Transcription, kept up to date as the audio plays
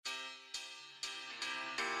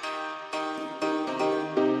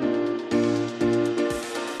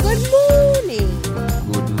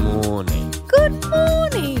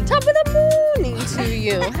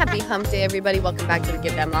Happy hump day, everybody. Welcome back to the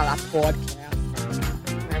Give Them All That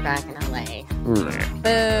podcast. We're back in LA.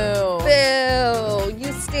 Boo. Boo.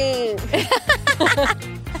 You stink.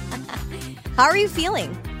 How are you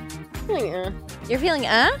feeling? Yeah. You're feeling,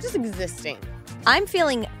 Just existing. I'm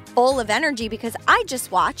feeling full of energy because I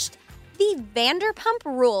just watched the Vanderpump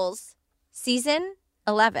Rules season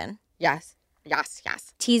 11 Yes.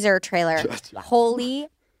 teaser trailer. Holy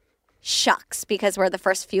shucks, because we're the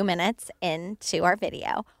first few minutes into our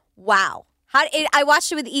video. Wow. I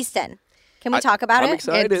watched it with Easton. Can we talk about it? I'm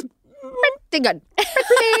excited. It's pretty good.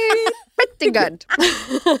 Pretty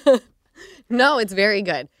good. No, it's very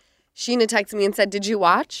good. Sheena texted me and said, "Did you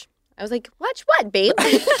watch?" I was like, "Watch what, babe?"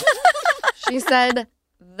 She said,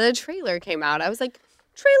 "The trailer came out." I was like,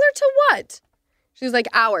 "Trailer to what?" She was like,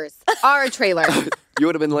 "Ours. Our trailer." You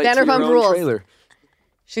would have been late to your Vanderpump own Rules. trailer.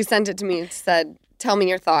 She sent it to me and said, "Tell me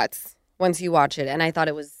your thoughts once you watch it." And I thought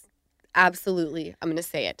it was absolutely, I'm going to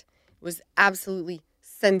say it was absolutely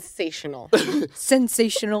sensational.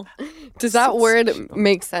 Sensational. Does that word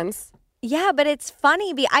make sense? Yeah, but it's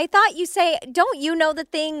funny. I thought you say, don't you know the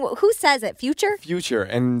thing? Who says it? Future? Future.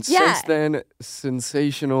 And Yeah. since then,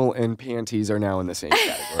 sensational and panties are now in the same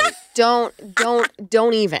category.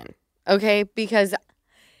 Don't even. Okay? Because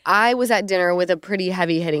I was at dinner with a pretty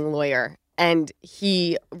heavy-hitting lawyer, and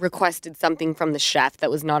he requested something from the chef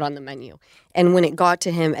that was not on the menu. And when it got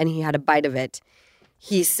to him and he had a bite of it,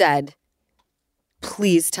 he said,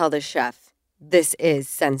 "Please tell the chef, this is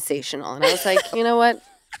sensational." And I was like, you know what?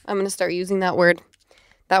 I'm going to start using that word.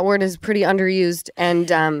 That word is pretty underused.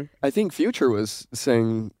 And I think Future was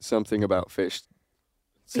saying something about fish.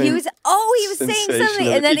 He was saying something,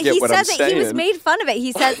 Sensational. and then You get he what I'm says it. He was saying. made fun of it.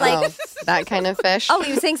 He says like, that kind of fish. oh,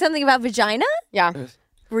 he was saying something about vagina? Yeah.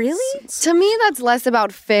 Really? To me, that's less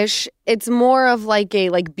about fish. It's more of like a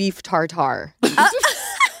beef tartare.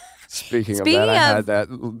 Speaking of Speaking that, I of- had that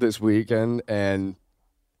this weekend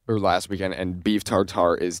or last weekend, and beef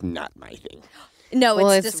tartare is not my thing. No, Well,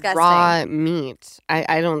 it's it's disgusting. raw meat.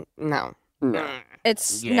 I don't know. No.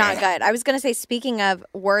 It's not good. I was going to say, speaking of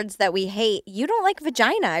words that we hate, you don't like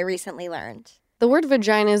vagina, I recently learned. The word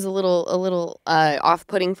vagina is a little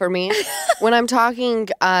off-putting for me. When I'm talking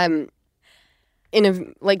in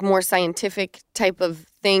a more scientific type of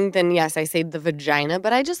thing, then yes, I say the vagina.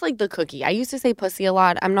 But I just like the cookie. I used to say pussy a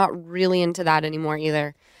lot. I'm not really into that anymore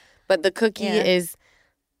either. But the cookie is.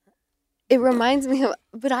 It reminds me of,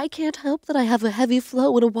 but I can't help that I have a heavy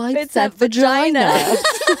flow and a wide set vagina.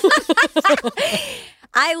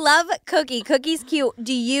 I love cookie. Cookie's cute. What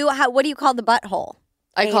do you call the butthole?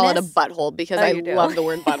 I call it a Anus? butthole because Oh, I you do. love the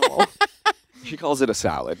word butthole. She calls it a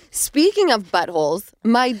salad. Speaking of buttholes,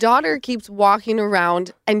 my daughter keeps walking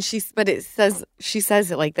around and she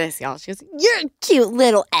says it like this, y'all. She goes, "You're a cute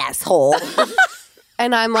little asshole."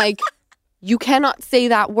 And I'm like, "You cannot say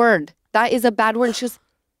that word. That is a bad word." And she goes,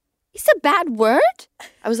 "It's a bad word?"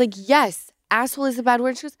 I was like, "Yes, asshole is a bad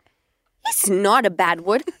word." She goes, "It's not a bad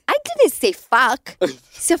word. I didn't say fuck.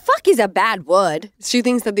 So fuck is a bad word." She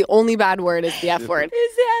thinks that the only bad word is the F word.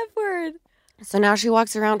 Is the F word? So now she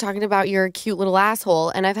walks around talking about you're a cute little asshole,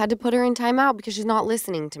 and I've had to put her in timeout because she's not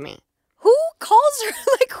listening to me. Who calls her?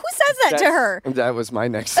 Like, who says that to her? That was my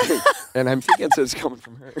next thing. And I'm thinking it's coming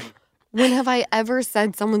from her. When have I ever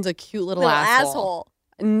said someone's a cute little asshole?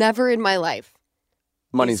 Never in my life.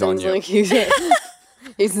 Money's on you. Like he's just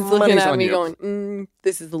looking Money's at on me you. going,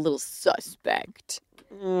 this is a little suspect.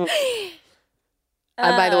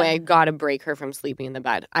 By the way, I gotta break her from sleeping in the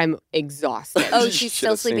bed. I'm exhausted. Oh, she's Should still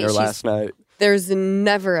have seen sleeping. her last night. There's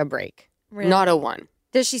never a break. Really? Not a one.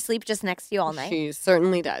 Does she sleep just next to you all night? She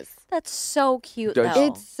certainly does. That's so cute, Does- though.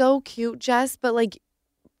 It's so cute, Jess, but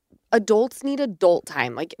adults need adult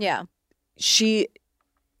time. Yeah. She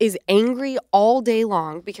is angry all day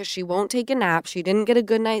long because she won't take a nap. She didn't get a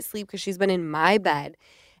good night's sleep because she's been in my bed.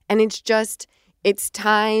 And it's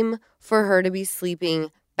time for her to be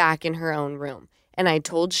sleeping back in her own room. And I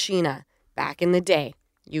told Sheena back in the day,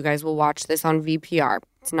 you guys will watch this on VPR.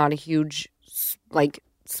 It's not a huge,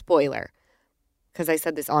 spoiler. Because I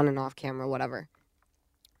said this on and off camera, whatever.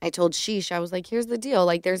 I told Sheesh, I was like, here's the deal.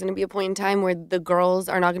 There's going to be a point in time where the girls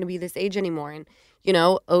are not going to be this age anymore. And,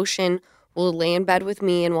 Ocean will lay in bed with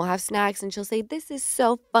me and we'll have snacks. And she'll say, "This is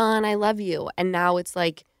so fun. I love you." And now it's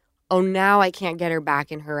like, oh, now I can't get her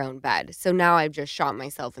back in her own bed. So now I've just shot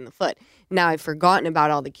myself in the foot. Now I've forgotten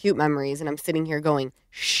about all the cute memories and I'm sitting here going,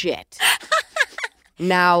 shit.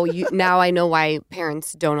 Now I know why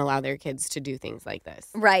parents don't allow their kids to do things like this.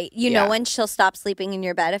 Right. You Yeah. know when she'll stop sleeping in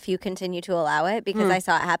your bed if you continue to allow it, because I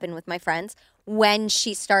saw it happen with my friends. when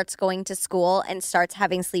she starts going to school and starts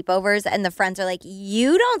having sleepovers and the friends are like,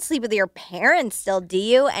 you don't sleep with your parents still, do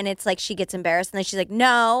you? And it's like she gets embarrassed and then she's like,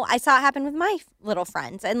 no, I saw it happen with my little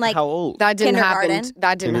friends. And like, How old? That didn't happen. Kindergarten.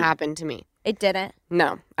 That didn't happen to me. it didn't.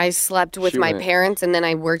 No. I slept with She my went- parents and then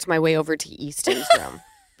I worked my way over to Easton's room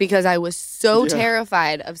because I was so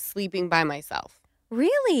terrified of sleeping by myself.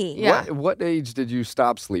 Really? Yeah. What age did you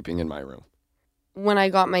stop sleeping in my room? When I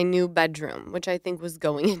got my new bedroom, which I think was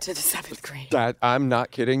going into the 7th grade. That I'm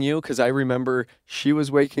not kidding you, because I remember she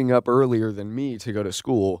was waking up earlier than me to go to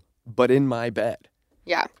school, but in my bed.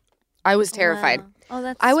 Yeah. I was terrified. Wow. Oh,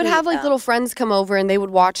 that's I would sweet, have like though. little friends come over and they would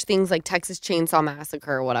watch things like Texas Chainsaw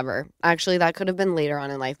Massacre or whatever. Actually, that could have been later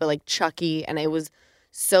on in life, but like Chucky, and it was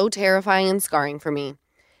so terrifying and scarring for me.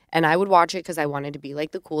 And I would watch it because I wanted to be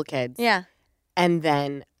like the cool kids. Yeah. And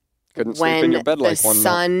then Couldn't sleep when in your bed the like one night.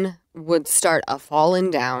 sun would start a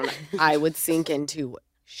falling down, I would sink into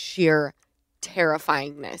sheer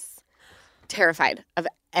terrifyingness. Terrified of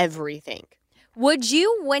everything. Would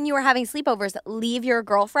you, when you were having sleepovers, leave your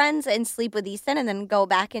girlfriends and sleep with Easton and then go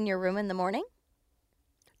back in your room in the morning?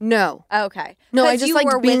 No. Okay. No, I 'Cause just you liked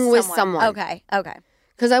were being with someone. Okay. Okay.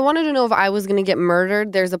 Because I wanted to know if I was going to get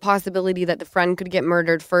murdered. There's a possibility that the friend could get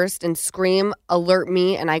murdered first and scream, alert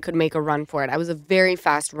me, and I could make a run for it. I was a very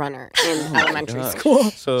fast runner in elementary Gosh. school.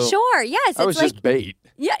 So Sure. Yes. I It's was like, just bait.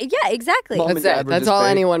 yeah, exactly. Mom and That's Dad it. were That's just all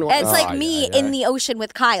bait. anyone wants. It's Oh, like me yeah. in the ocean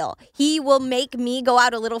with Kyle. He will make me go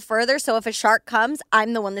out a little further, so if a shark comes,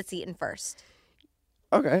 I'm the one that's eaten first.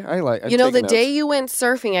 Okay, I'm You know, the taking day notes. you went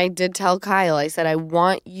surfing, I did tell Kyle, I said, I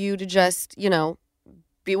want you to just,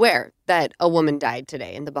 beware that a woman died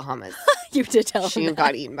today in the Bahamas. You did tell She him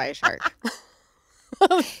got eaten by a shark.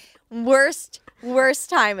 worst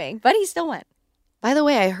timing, but he still went. By the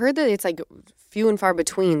way, I heard that it's like few and far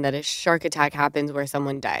between that a shark attack happens where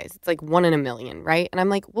someone dies. It's like 1 in a million, right? And I'm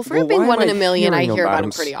like, well, for it being why 1 am in a million, I hearing hear about them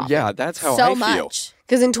them pretty often. Yeah, that's how so I feel. much.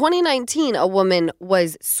 Because in 2019, a woman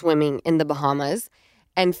was swimming in the Bahamas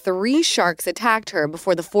and 3 sharks attacked her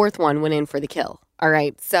before the 4th one went in for the kill. All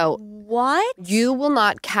right. So What? you will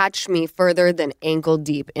not catch me further than ankle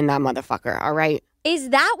deep in that motherfucker. All right. Is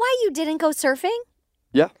that why you didn't go surfing?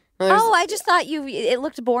 Yeah. There's- Oh, I just thought it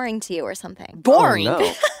looked boring to you or something. boring. Oh,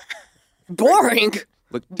 no. Boring.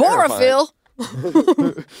 Look terrifying.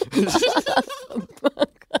 Borophyll.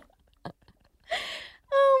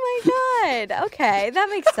 Oh my God. Okay, that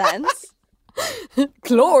makes sense.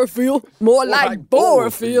 Chlorophyll. More like like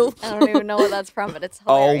borophyll. I don't even know what that's from, but it's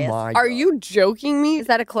Oh hilarious. my Are God. you joking me? Is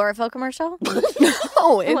that a chlorophyll commercial?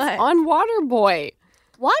 No, it's What? on Waterboy.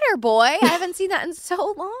 Water Boy? I haven't seen that in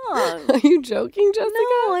so long. Are you joking, Jessica?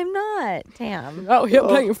 No, I'm not. Damn. Oh, you're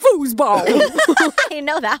playing foosball. I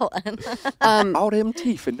know that one. All them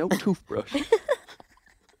teeth and no toothbrush.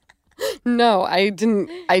 No, I didn't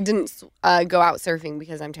go out surfing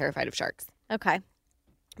because I'm terrified of sharks. Okay.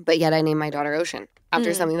 But yet I named my daughter Ocean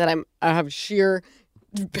after something that I have sheer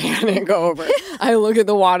panic over. I look at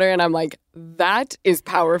the water and I'm like, that is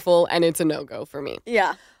powerful and it's a no-go for me.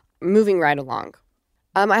 Yeah. Moving right along.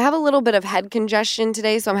 I have a little bit of head congestion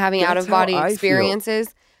today, so I'm having That's out-of-body how I feel.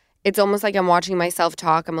 experiences. It's almost like I'm watching myself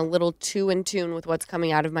talk. I'm a little too in tune with what's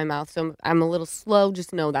coming out of my mouth, so I'm a little slow.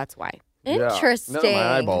 Just know that's why. Interesting. Yeah. No,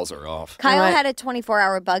 my eyeballs are off. Kyle You know what? had a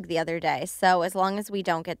 24-hour bug the other day, so as long as we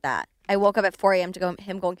don't get that. I woke up at 4 a.m. to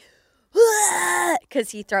him going, because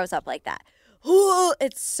he throws up like that.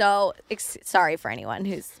 It's so, sorry for anyone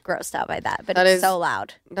who's grossed out by that, but That it's is- so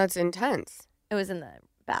loud. That's intense. It was in the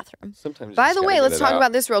bathroom. Sometimes. you By just the gotta way, get let's it talk out.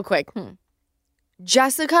 about this real quick.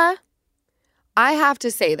 Jessica, I have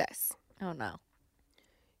to say this. Oh, no.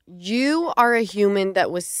 You are a human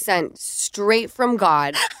that was sent straight from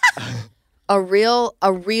God. a real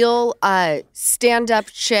stand-up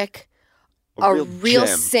chick, a real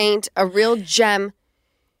gem. saint, a real gem.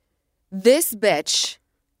 This bitch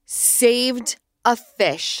saved a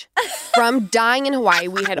fish from dying in Hawaii.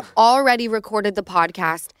 We had already recorded the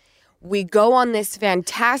podcast. We go on this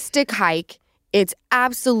fantastic hike. It's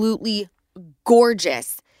absolutely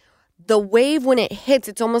gorgeous. The wave, when it hits,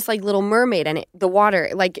 it's almost like Little Mermaid, and the water,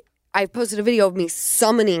 like I posted a video of me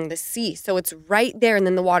summoning the sea. So it's right there, and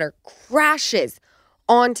then the water crashes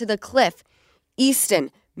onto the cliff. Easton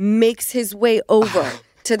makes his way over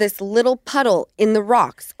to this little puddle in the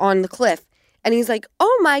rocks on the cliff, and he's like,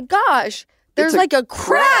 oh my gosh, there's like a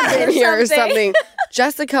crab in here or something.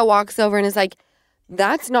 Jessica walks over and is like,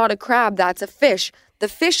 that's not a crab, that's a fish. The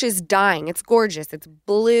fish is dying. It's gorgeous. It's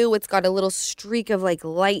blue. It's got a little streak of like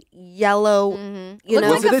light yellow. You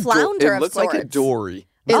Looks know, like a flounder It of looks like a sorts. dory.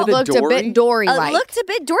 It Was looked a dory? bit dory-like. It looked a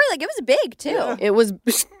bit dory-like. It was big, too. Yeah. It was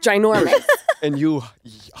ginormous. And you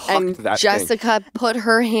hucked And that thing. Jessica put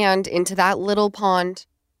her hand into that little pond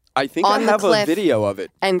I think I on the have a cliff. video of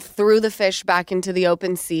it. and threw the fish back into the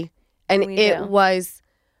open sea. And We it do. was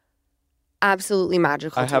absolutely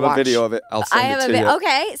magical I to have watch. a video of it. I'll send I have it a to video. you.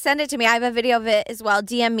 Okay, send it to me. I have a video of it as well.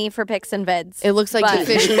 DM me for pics and vids. It looks like the But-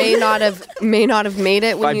 fish may not have made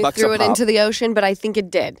it when you $5 threw a it pop. into the ocean, but I think it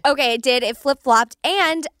did. Okay, it did. It flip-flopped.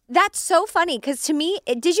 And that's so funny because to me,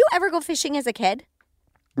 did you ever go fishing as a kid?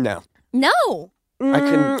 No. No.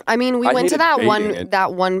 couldn't- I mean, we I went to hated that baiting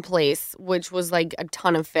it. one place, which was like a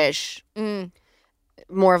ton of fish, Mm.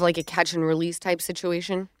 more of like a catch and release type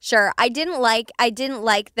situation. Sure. I didn't like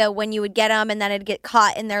the when you would get them and then it'd get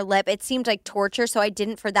caught in their lip. It seemed like torture, so I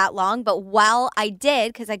didn't for that long. But while I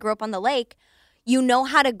did, because I grew up on the lake, you know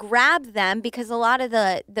how to grab them because a lot of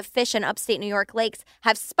the fish in upstate New York lakes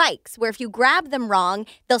have spikes where if you grab them wrong,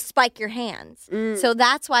 they'll spike your hands. So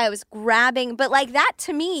that's why I was grabbing. But like that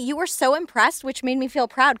to me, you were so impressed, which made me feel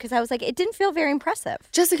proud because I was like, it didn't feel very impressive.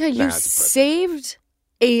 Jessica, you it's impressive. saved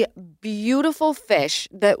a beautiful fish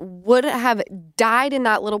that would have died in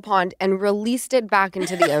that little pond and released it back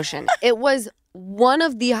into the ocean. It was one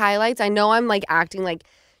of the highlights. I know I'm like acting like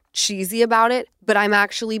cheesy about it, but I'm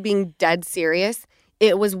actually being dead serious.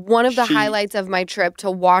 It was one of the highlights of my trip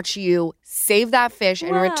to watch you save that fish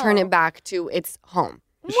and return Wow. it back to its home.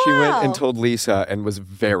 She went Wow. and told Lisa and was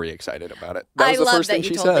very excited about it. That I was the love first that thing you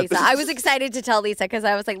she told said. Lisa. I was excited to tell Lisa because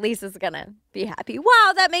I was like, Lisa's gonna be happy.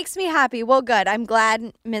 Wow, that makes me happy. Well, good. I'm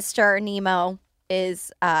glad Mr. Nemo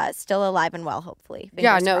is still alive and well. Hopefully,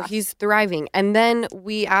 Yeah, Fingers no, crossed. he's thriving. And then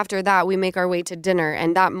after that, we make our way to dinner.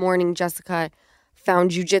 And that morning, Jessica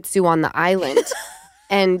found jujitsu on the island.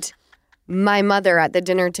 And my mother at the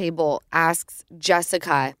dinner table asks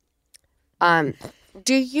Jessica,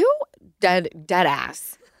 do you, dead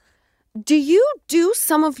ass, do you do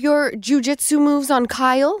some of your jujitsu moves on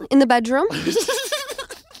Kyle in the bedroom?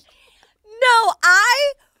 No,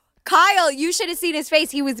 Kyle, you should have seen his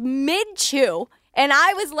face. He was mid-chew. And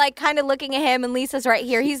I was like kind of looking at him and Lisa's right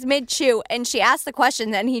here. He's mid-chew. And she asked the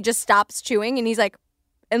question, then he just stops chewing and he's like,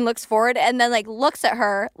 and looks forward and then like looks at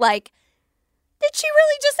her like, did she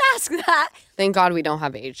really just ask that? Thank God we don't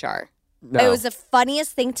have HR. No. It was the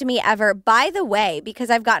funniest thing to me ever. By the way, because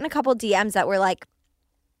I've gotten a couple DMs that were like,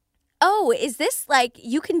 oh, is this like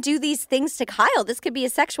you can do these things to Kyle? This could be a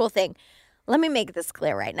sexual thing. Let me make this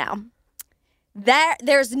clear right now.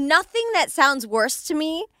 There's nothing that sounds worse to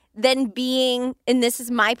me than being, and this is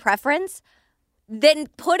my preference, than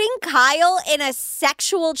putting Kyle in a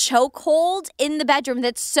sexual chokehold in the bedroom.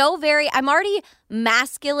 That's so I'm already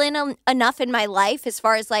masculine enough in my life as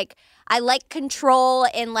far as like, I like control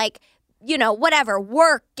and like, you know, whatever,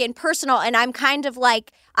 work and personal. And I'm kind of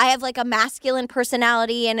like, I have like a masculine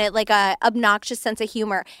personality and like a obnoxious sense of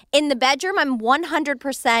humor. In the bedroom, I'm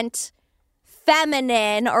 100%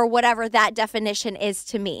 feminine or whatever that definition is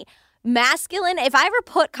to me. Masculine, if I ever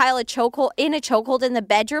put Kyle in a chokehold in the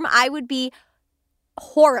bedroom, I would be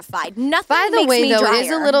horrified. Nothing By the makes way, me though, drier. it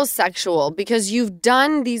is a little sexual because you've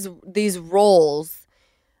done these roles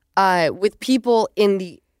with people in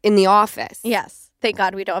the office. Yes. Thank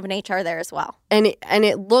God we don't have an HR there as well. And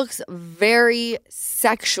it looks very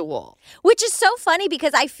sexual. Which is so funny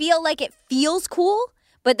because I feel like it feels cool,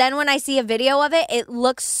 but then when I see a video of it, it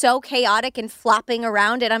looks so chaotic and flopping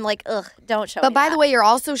around, and I'm like, ugh, don't show me But by that. the way, you're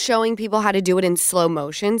also showing people how to do it in slow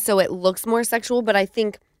motion, so it looks more sexual. But I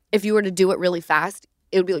think if you were to do it really fast,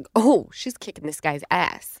 it would be like, oh, she's kicking this guy's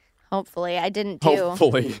ass. Hopefully, I didn't do.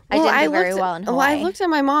 Hopefully. I didn't do very looked well in Well, Hawaii. I looked at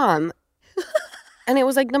my mom, and it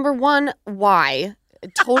was like, number one, why?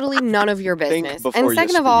 Totally none of your Think business. before And you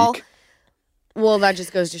second of all, speak. well, that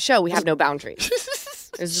just goes to show we have no boundaries.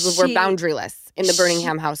 We're She- boundaryless in the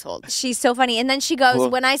Birmingham household. She's so funny. And then she goes, Well-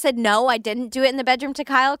 when I said no, I didn't do it in the bedroom to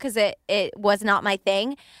Kyle because it was not my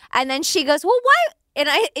thing. And then she goes, well, why? And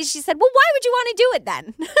she said, well, why would you want to do it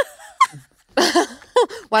then?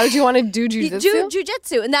 Why would you want to do jujitsu?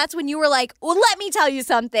 Jujitsu. And that's when you were like, well, let me tell you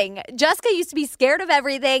something. Jessica used to be scared of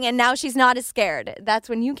everything, and now she's not as scared. That's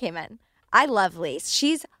when you came in. I love Lise.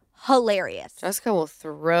 She's hilarious. Jessica will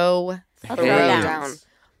throw I'll throw throw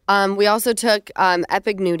down. We also took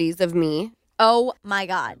epic nudies of me. Oh, my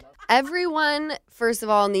God. Everyone, first of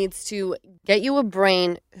all, needs to get you a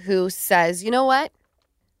brain who says, you know what?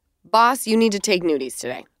 Boss, you need to take nudies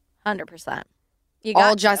today. 100%. You All got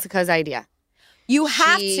to. Jessica's idea. You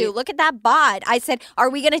have She- to. Look at that bod. I said, are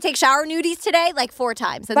we going to take shower nudies today? Like 4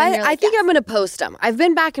 times. And then But you're I like, think yes. I'm going to post them. I've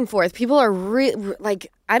been back and forth. People are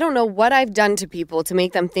like, I don't know what I've done to people to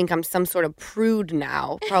make them think I'm some sort of prude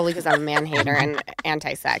now. Probably because I'm a man hater and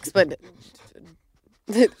anti-sex. But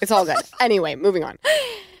It's all good. Anyway, moving on.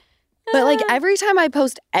 But like every time I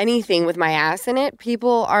post anything with my ass in it,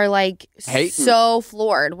 people are like so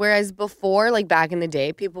floored. Whereas before, like back in the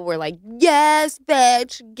day, people were like, yes,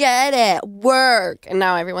 bitch, get it, work. And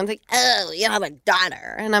now everyone's like, oh, you have a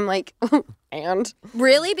daughter. And I'm like, and?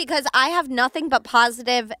 Really? Because I have nothing but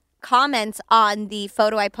positive comments on the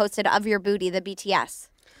photo I posted of your booty, the BTS.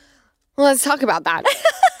 Well, let's talk about that.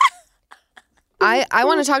 I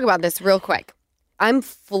want to talk about this real quick. I'm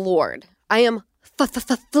floored. I am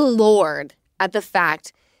floored at the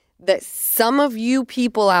fact that some of you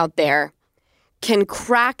people out there can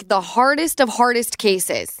crack the hardest of hardest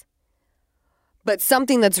cases. But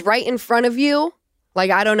something that's right in front of you,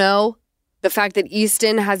 like, I don't know, the fact that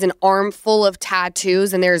Easton has an arm full of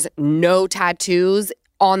tattoos and there's no tattoos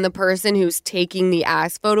on the person who's taking the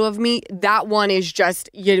ass photo of me, that one is just,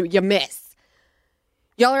 you miss.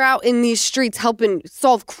 Y'all are out in these streets helping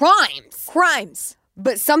solve crimes.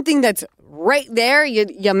 But something that's right there,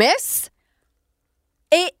 you miss?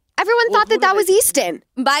 Everyone thought that was Easton.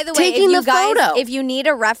 By the way, taking the photo. If you need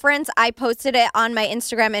a reference, I posted it on my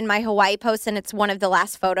Instagram in my Hawaii post, and it's one of the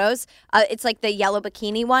last photos. It's like the yellow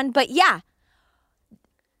bikini one. But yeah,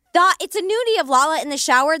 it's a nudie of Lala in the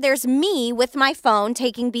shower. There's me with my phone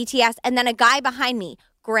taking BTS, and then a guy behind me.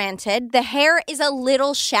 Granted, the hair is a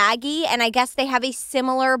little shaggy, and I guess they have a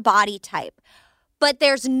similar body type. But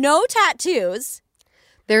there's no tattoos.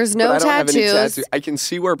 There's no tattoos. I can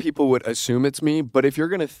see where people would assume it's me, but if you're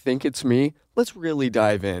going to think it's me, let's really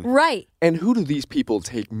dive in. Right. And who do these people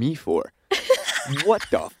take me for? What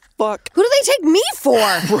the fuck? Who do they take me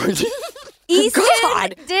for?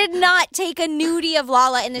 Easton did not take a nudie of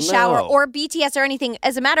Lala in the shower or BTS or anything.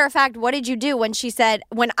 As a matter of fact, what did you do when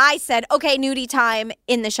I said, okay, nudie time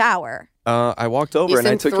in the shower? I walked over and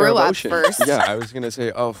I took your emotion. First. Yeah, I was going to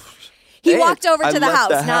say, He walked over to the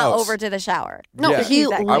house, not over to the shower. No, yeah. he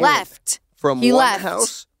left. From one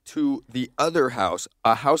house to the other house,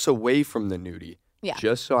 a house away from the nudie. Yeah.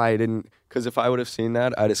 Just so I didn't, because if I would have seen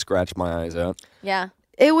that, I'd have scratched my eyes out. Yeah.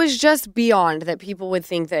 It was just beyond that people would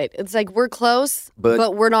think that it's like we're close,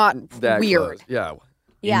 but we're not weird. Close.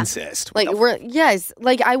 Yeah. Incest. Like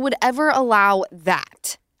like I would ever allow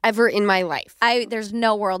that ever in my life. There's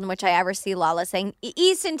no world in which I ever see Lala saying,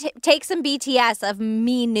 Easton, take some BTS of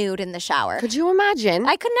me nude in the shower. Could you imagine?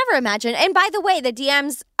 I could never imagine. And by the way, the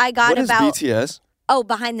DMs I got what about... What is BTS? Oh,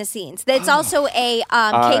 behind the scenes. It's also a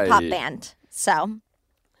K-pop band. So...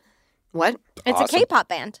 What? It's a K-pop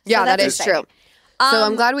band. So yeah, that is true. So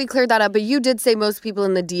I'm glad we cleared that up. But you did say most people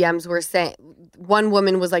in the DMs were saying... One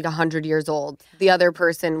woman was like 100 years old. The other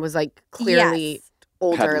person was like clearly... Yes.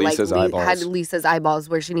 Older, had Lisa's eyeballs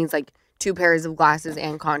where she needs like 2 pairs of glasses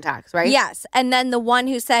and contacts, right? Yes. And then the one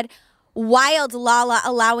who said, wild Lala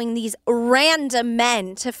allowing these random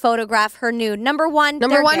men to photograph her nude. Number one,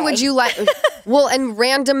 gay. Would you let... Well, and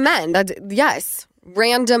random men. Yes.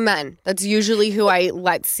 Random men. That's usually who I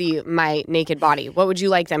let see my naked body. What would you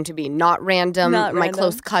like them to be? Not random, my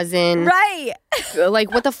close cousin. Right.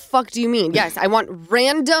 Like, what the fuck do you mean? Yes, I want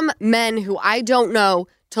random men who I don't know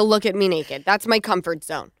to look at me naked. That's my comfort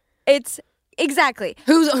zone. It's exactly.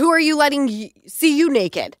 Who are you letting see you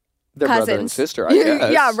naked? Their Cousins. brother and sister, I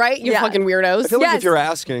guess. Yeah, right? You fucking weirdos. I feel like if you're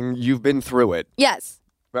asking, you've been through it. Yes.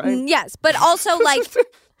 Right? Yes. But also, like...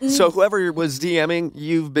 So whoever was DMing,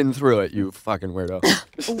 you've been through it, you fucking weirdo.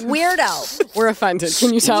 Weirdo. We're offended.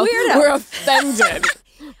 Can you tell? Weirdo. We're offended.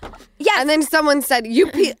 Yes. And then someone said,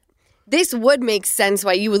 this would make sense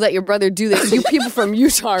why you would let your brother do this. You people from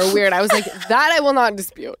Utah are weird. I was like, that I will not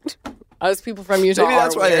dispute. Us people from Utah Maybe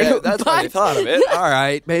that's are why weird. that's why they thought of it. All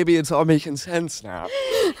right, maybe it's all making sense now.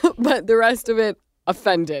 But the rest of it,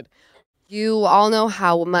 offended. You all know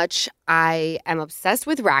how much I am obsessed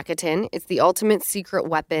with Rakuten. It's the ultimate secret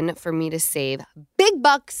weapon for me to save big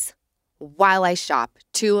bucks while I shop.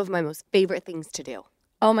 2 of my most favorite things to do.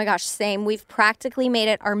 Oh my gosh, same. We've practically made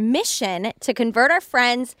it our mission to convert our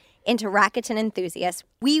friends into Rakuten enthusiasts.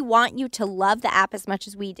 We want you to love the app as much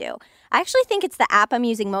as we do. I actually think it's the app I'm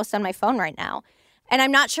using most on my phone right now. And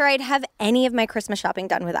I'm not sure I'd have any of my Christmas shopping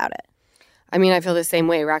done without it. I mean, I feel the same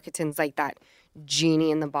way. Rakuten's like that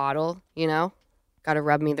genie in the bottle, you know? Got to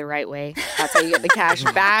rub me the right way. That's how you get the cash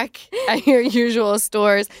back at your usual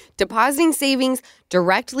stores. Depositing savings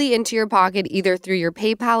directly into your pocket, either through your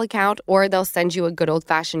PayPal account or they'll send you a good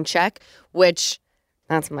old-fashioned check, which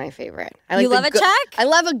that's my favorite. You love a check? I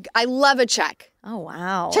love a check. Oh,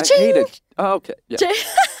 wow. I hate it. Oh, okay. Yeah.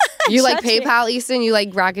 You like Judging. PayPal, Easton? You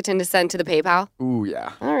like Rakuten to send to the PayPal? Ooh,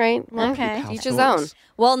 yeah. All right. Well, Okay. each his own.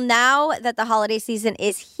 Well, now that the holiday season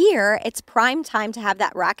is here, it's prime time to have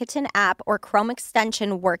that Rakuten app or Chrome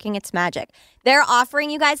extension working its magic. They're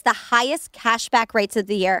offering you guys the highest cashback rates of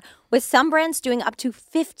the year, with some brands doing up to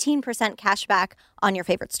 15% cashback on your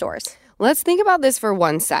favorite stores. Let's think about this for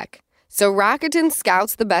 1 sec. So Rakuten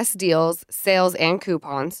scouts the best deals, sales, and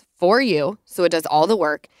coupons for you, so it does all the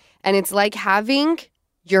work. And it's like having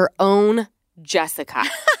your own Jessica.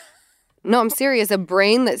 No, I'm serious. A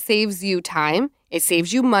brain that saves you time, it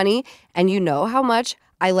saves you money, and you know how much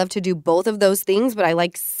I love to do both of those things, but I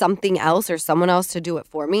like something else or someone else to do it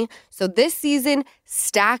for me. So this season,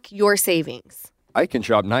 stack your savings. I can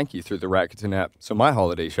shop Nike through the Rakuten app, so my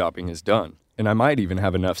holiday shopping is done. And I might even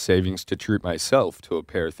have enough savings to treat myself to a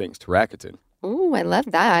pair thanks to Rakuten. Ooh, I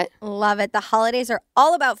love that. Love it. The holidays are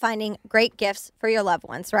all about finding great gifts for your loved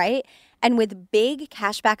ones, right? And with big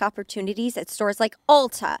cashback opportunities at stores like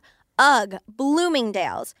Ulta, UGG,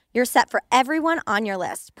 Bloomingdale's, you're set for everyone on your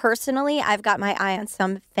list. Personally, I've got my eye on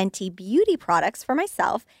some Fenty Beauty products for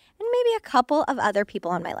myself and maybe a couple of other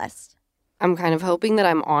people on my list. I'm kind of hoping that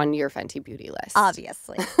I'm on your Fenty Beauty list.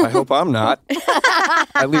 Obviously. I hope I'm not.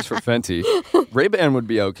 At least for Fenty. Ray-Ban would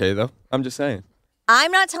be okay, though. I'm just saying.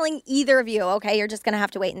 I'm not telling either of you, okay? You're just going to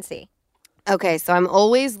have to wait and see. Okay, so I'm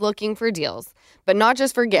always looking for deals, but not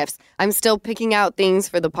just for gifts. I'm still picking out things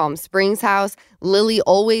for the Palm Springs house. Lily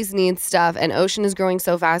always needs stuff, and Ocean is growing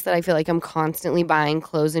so fast that I feel like I'm constantly buying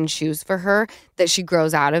clothes and shoes for her that she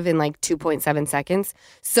grows out of in like 2.7 seconds.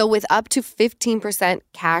 So with up to 15%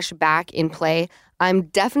 cash back in play, I'm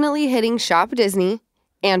definitely hitting Shop Disney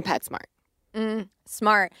and PetSmart.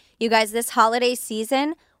 Smart. You guys, this holiday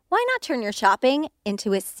season, why not turn your shopping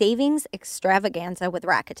into a savings extravaganza with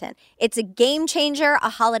Rakuten? It's a game changer, a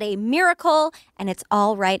holiday miracle, and it's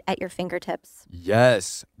all right at your fingertips.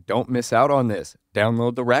 Yes. Don't miss out on this.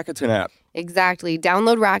 Download the Rakuten app. Exactly.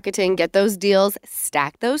 Download Rakuten, get those deals,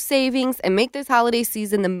 stack those savings, and make this holiday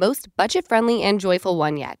season the most budget-friendly and joyful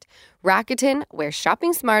one yet. Rakuten, where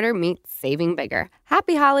shopping smarter meets saving bigger.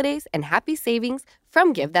 Happy holidays and happy savings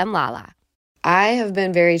from Give Them Lala. I have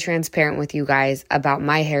been very transparent with you guys about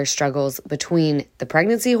my hair struggles between the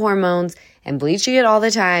pregnancy hormones and bleaching it all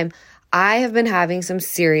the time. I have been having some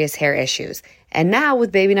serious hair issues. And now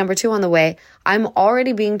with baby number 2 on the way, I'm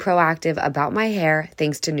already being proactive about my hair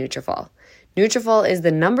thanks to Nutrafol. Nutrafol is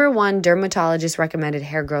the #1 dermatologist recommended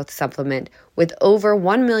hair growth supplement, with over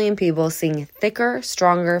 1 million people seeing thicker,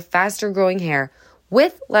 stronger, faster growing hair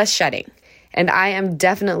with less shedding. And I am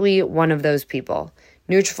definitely one of those people.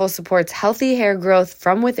 Nutrafol supports healthy hair growth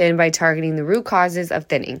from within by targeting the root causes of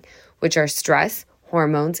thinning, which are stress,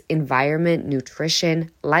 hormones, environment,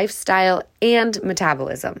 nutrition, lifestyle, and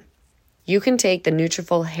metabolism. You can take the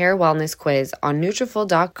Nutrafol Hair Wellness Quiz on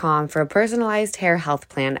Nutrafol.com for a personalized hair health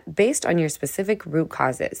plan based on your specific root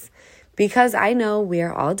causes. Because I know we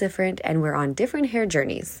are all different and we're on different hair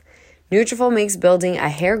journeys. Nutrafol makes building a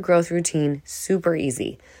hair growth routine super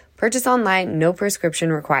easy. Purchase online, no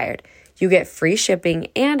prescription required. You get free shipping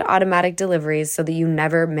and automatic deliveries so that you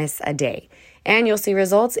never miss a day. And you'll see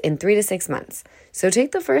results in 3 to 6 months. So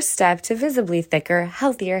take the first step to visibly thicker,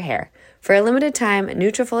 healthier hair. For a limited time,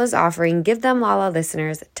 Nutrafol is offering Give Them Lala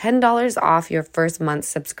listeners $10 off your first month's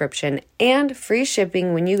subscription and free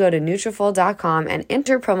shipping when you go to Nutrafol.com and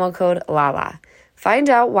enter promo code LALA. Find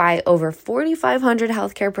out why over 4,500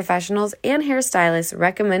 healthcare professionals and hairstylists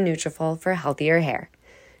recommend Nutrafol for healthier hair.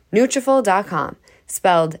 Nutrafol.com,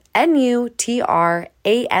 spelled Nutrafol.com,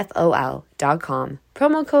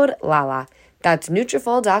 promo code LALA. That's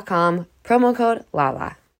Nutrafol.com, promo code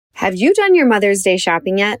LALA. Have you done your Mother's Day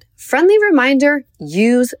shopping yet? Friendly reminder,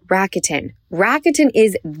 use Rakuten. Rakuten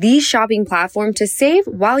is the shopping platform to save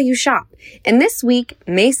while you shop. And this week,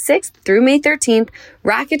 May 6th through May 13th,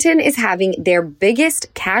 Rakuten is having their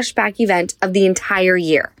biggest cashback event of the entire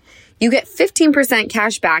year. You get 15%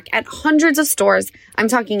 cash back at hundreds of stores. I'm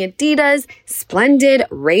talking Adidas, Splendid,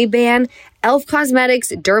 Ray-Ban, Elf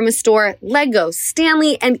Cosmetics, Dermastore, Lego,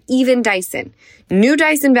 Stanley, and even Dyson. New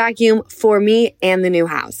Dyson vacuum for me and the new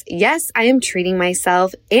house. Yes, I am treating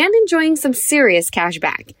myself and enjoying some serious cash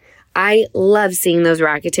back. I love seeing those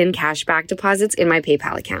Rakuten cashback deposits in my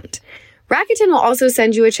PayPal account. Rakuten will also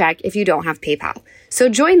send you a check if you don't have PayPal. So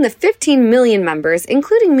join the 15 million members,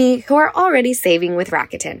 including me, who are already saving with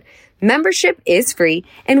Rakuten. Membership is free,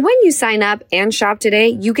 and when you sign up and shop today,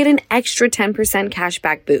 you get an extra 10%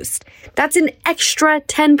 cashback boost. That's an extra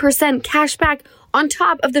 10% cashback on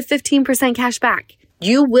top of the 15% cashback.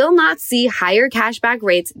 You will not see higher cashback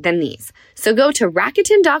rates than these. So go to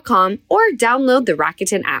Rakuten.com or download the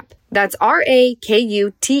Rakuten app. That's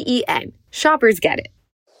Rakuten. Shoppers get it.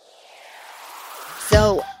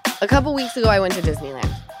 So a couple weeks ago, I went to Disneyland.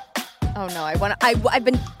 Oh no, I've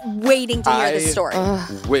been waiting to hear this story.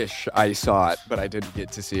 Wish I saw it, but I didn't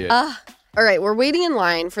get to see it. All right, we're waiting in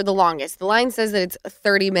line for the longest. The line says that it's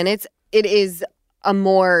 30 minutes. It is a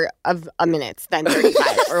more of a minute than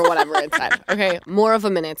 35 or whatever it said. Okay, more of a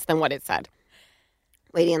minute than what it said.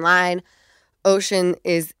 Waiting in line. Ocean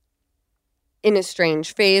is in a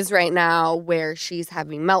strange phase right now where she's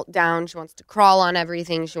having meltdown. She wants to crawl on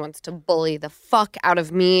everything. She wants to bully the fuck out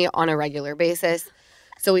of me on a regular basis.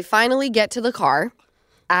 So we finally get to the car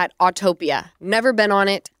at Autopia. Never been on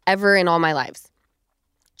it ever in all my lives.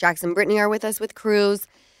 Jax and Brittany are with us with Cruise.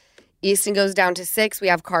 Easton goes down to 6. We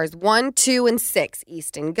have cars 1, 2, and 6.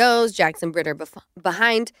 Easton goes. Jax and Britt are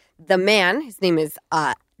behind. The man, his name is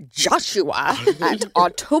Joshua, at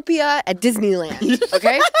Autopia at Disneyland.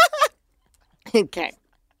 Okay? Okay.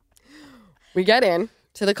 We get in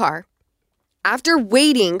to the car. After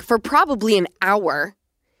waiting for probably an hour,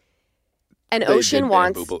 and Ocean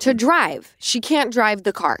wants to drive. She can't drive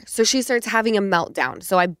the car. So she starts having a meltdown.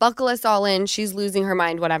 So I buckle us all in. She's losing her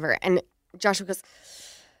mind, whatever. And Joshua goes,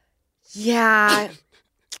 yeah,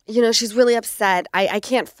 she's really upset. I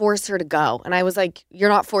can't force her to go. And I was like, you're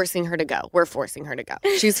not forcing her to go. We're forcing her to go.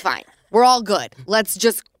 She's fine. We're all good. Let's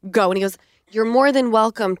just go. And he goes, you're more than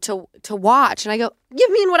welcome to watch. And I go,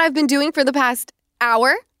 you mean what I've been doing for the past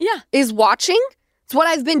hour? Yeah. Is watching? It's what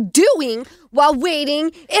I've been doing while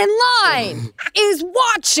waiting in line, is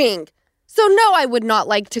watching. So no, I would not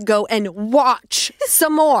like to go and watch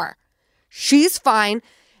some more. She's fine.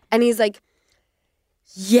 And he's like,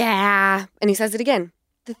 yeah. And he says it again.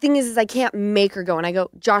 The thing is I can't make her go. And I go,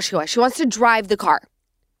 Joshua, she wants to drive the car.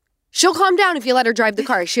 She'll calm down if you let her drive the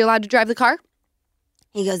car. Is she allowed to drive the car?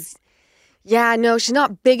 He goes, yeah, no, she's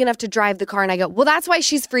not big enough to drive the car. And I go, well, that's why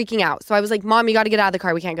she's freaking out. So I was like, Mom, you got to get out of the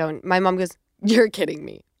car. We can't go. And my mom goes, you're kidding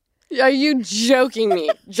me. Are you joking me,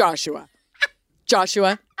 Joshua?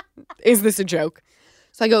 Joshua, is this a joke?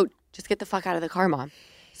 So I go, just get the fuck out of the car, Mom.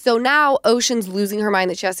 So now Ocean's losing her mind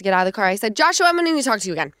that she has to get out of the car. I said, Joshua, I'm going to need to talk to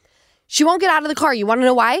you again. She won't get out of the car. You want to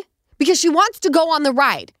know why? Because she wants to go on the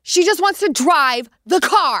ride. She just wants to drive the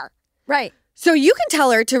car. Right. So you can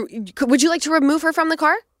tell her would you like to remove her from the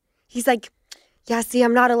car? He's like, yeah, see,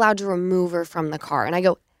 I'm not allowed to remove her from the car. And I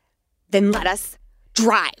go, then let us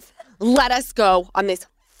drive. Let us go on this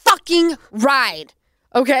fucking ride.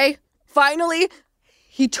 Okay? Finally,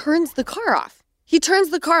 he turns the car off. He turns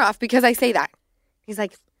the car off because I say that. He's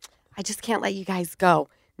like, I just can't let you guys go.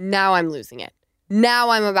 Now I'm losing it. Now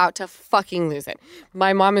I'm about to fucking lose it.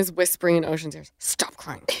 My mom is whispering in Ocean's ears, stop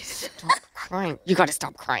crying. Stop crying. You got to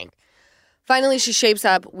stop crying. Finally, she shapes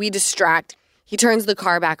up. We distract. He turns the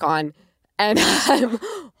car back on. And I'm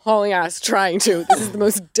hauling ass trying to. This is the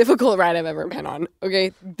most difficult ride I've ever been on.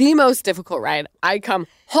 Okay? The most difficult ride. I come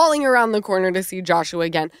hauling around the corner to see Joshua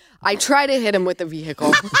again. I try to hit him with the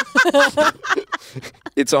vehicle.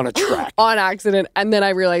 It's on a track. On accident. And then I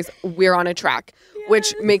realize we're on a track,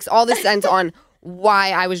 which makes all the sense on why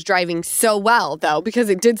I was driving so well, though, because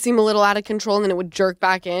it did seem a little out of control and then it would jerk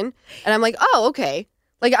back in. And I'm like, oh, okay.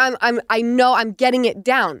 Like, I know I'm getting it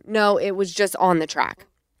down. No, it was just on the track.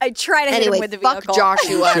 I try to hit him with the vehicle. Fuck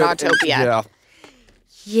Joshua at Autopia. Yeah.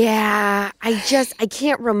 Yeah, I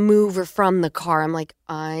can't remove her from the car. I'm like,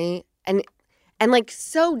 and like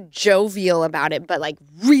so jovial about it, but like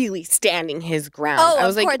really standing his ground. Oh, I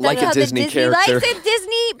was of course. like a Disney character. Like a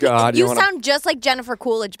Disney. God, you sound just like Jennifer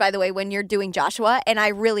Coolidge, by the way, when you're doing Joshua, and I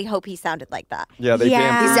really hope he sounded like that. Yeah, he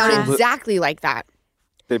sounded exactly like that.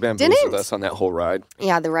 They bamboozled us on that whole ride.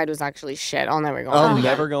 Yeah, the ride was actually shit. I'll never go on I'll it.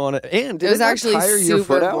 never go on it. And It was actually tire your super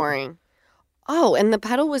foot out? boring. Oh, and the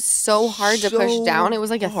pedal was so hard to push down. It was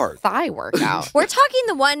like a thigh workout. We're talking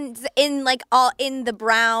the ones in like all in the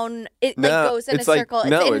brown. It like goes in a circle.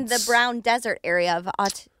 It's the brown desert area of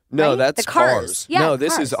No, right? that's the cars. Yeah, no,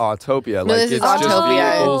 this is Autopia. No, like this it's is just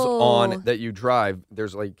Autopia. vehicles on that you drive.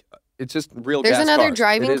 There's like it's just real. There's gas another cars.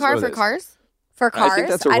 driving It is car what for it is. cars? For cars. I think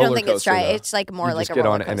that's a I roller don't think it's coaster, dry. though. It's like more You like just a get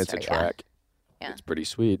roller on it coaster. and it's a track. Yeah. It's pretty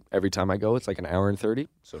sweet. Every time I go, it's like an hour and 30.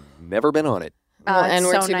 So never been on it. Well, it's and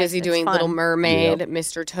we're so too nice. busy It's doing fun. Little Mermaid, Yep.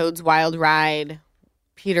 Mr. Toad's Wild Ride,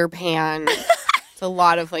 Peter Pan. It's a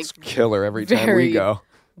lot of like Killer every time very we go.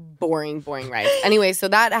 boring rides. Anyway, so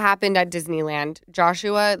that happened at Disneyland.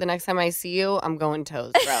 Joshua, the next time I see you, I'm going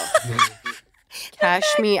toes, bro. Cash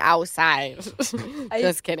me outside.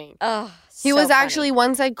 Just kidding. Oh, He was actually,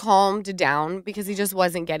 once I calmed down because he just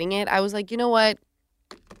wasn't getting it, I was like, you know what?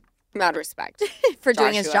 Mad respect. for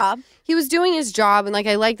doing his Joshua. job. He was doing his job, and like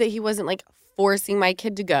I like that he wasn't like forcing my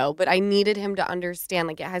kid to go, but I needed him to understand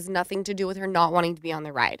like it has nothing to do with her not wanting to be on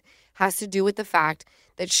the ride. It has to do with the fact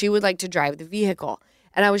that she would like to drive the vehicle.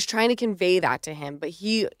 And I was trying to convey that to him, but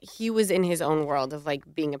he was in his own world of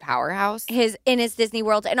like being a powerhouse. In his Disney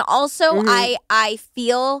World. And also I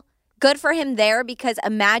feel good for him there, because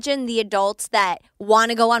imagine the adults that want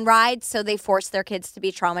to go on rides, so they force their kids to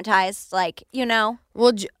be traumatized. Like,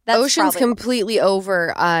 Well, that's Ocean's probably- completely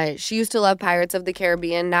over. She used to love Pirates of the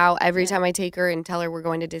Caribbean. Now, every time I take her and tell her we're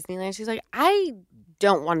going to Disneyland, she's like, I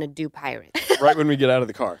don't want to do pirates. Right when we get out of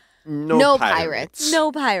the car. No pirates.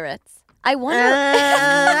 No pirates. I wonder.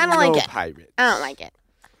 I don't like it. Pirates. I don't like it.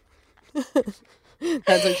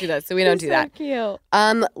 That's what she does. So we don't do that. Cute.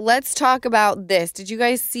 Let's talk about this. Did you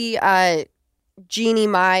guys see Jeannie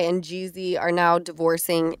Mai and Jeezy are now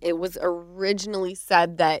divorcing? It was originally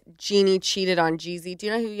said that Jeannie cheated on Jeezy. Do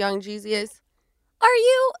you know who young Jeezy is? Are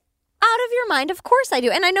you out of your mind? Of course I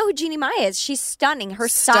do. And I know who Jeannie Mai is. She's stunning. Her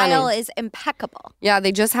style is impeccable. Yeah,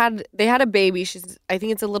 they had a baby. I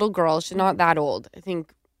think it's a little girl. She's not that old. I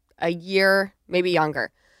think a year, maybe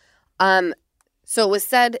younger. So it was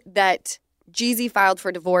said that Jeezy filed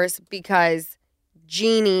for divorce because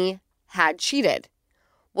Jeannie had cheated.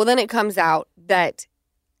 Well, then it comes out that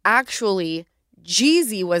actually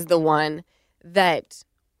Jeezy was the one that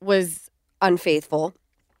was unfaithful.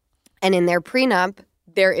 And in their prenup,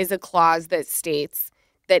 there is a clause that states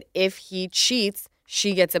that if he cheats,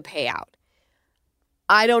 she gets a payout.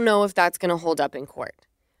 I don't know if that's going to hold up in court.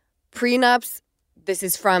 Prenups, this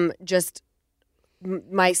is from just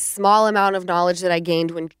my small amount of knowledge that I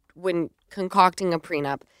gained when concocting a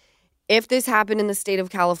prenup. If this happened in the state of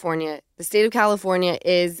California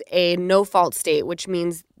is a no-fault state, which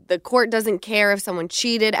means the court doesn't care if someone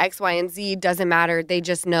cheated, X, Y, and Z, doesn't matter. They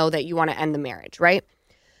just know that you want to end the marriage, right?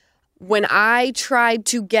 When I tried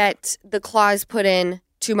to get the clause put in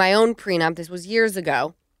to my own prenup, this was years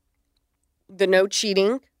ago, the no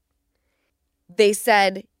cheating, they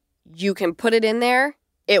said you can put it in there.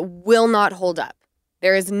 It will not hold up.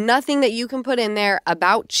 There is nothing that you can put in there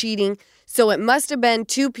about cheating. So it must have been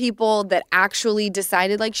two people that actually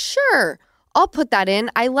decided, like, sure, I'll put that in.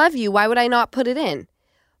 I love you. Why would I not put it in?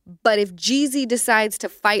 But if Jeezy decides to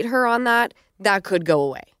fight her on that, that could go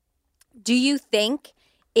away. Do you think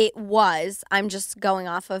it was, I'm just going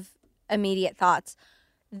off of immediate thoughts,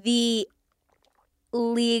 the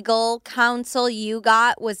legal counsel you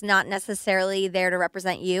got was not necessarily there to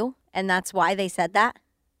represent you, and that's why they said that?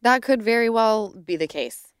 That could very well be the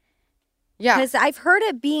case. Yeah. Because I've heard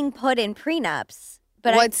it being put in prenups.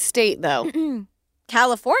 But what state, though?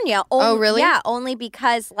 California. Oh, really? Yeah, only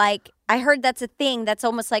because, like, I heard that's a thing that's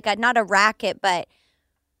almost like not a racket, but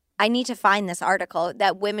I need to find this article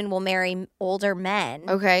that women will marry older men.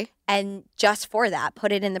 Okay. And just for that,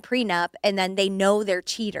 put it in the prenup, and then they know they're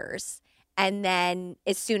cheaters. And then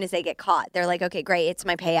as soon as they get caught, they're like, okay, great, it's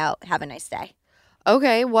my payout. Have a nice day.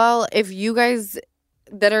 Okay, well, if you guys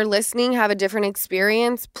that are listening have a different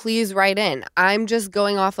experience, please write in. I'm just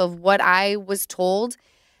going off of what I was told,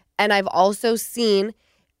 and I've also seen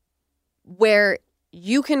where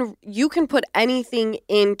you can put anything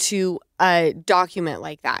into a document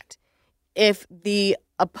like that. If the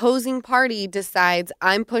opposing party decides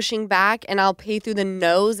I'm pushing back and I'll pay through the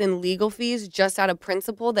nose in legal fees just out of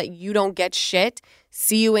principle that you don't get shit,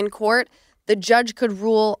 see you in court, the judge could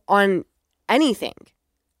rule on anything.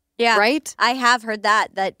 Yeah. Right? I have heard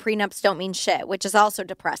that prenups don't mean shit, which is also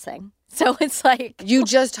depressing. So it's like... You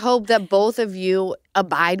just hope that both of you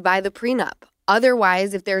abide by the prenup.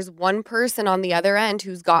 Otherwise, if there's one person on the other end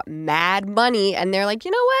who's got mad money and they're like,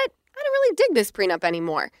 you know what? I don't really dig this prenup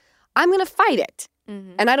anymore. I'm going to fight it.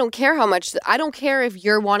 Mm-hmm. And I don't care how much. I don't care if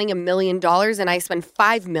you're wanting $1 million and I spend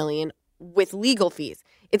 $5 million with legal fees.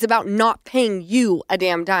 It's about not paying you a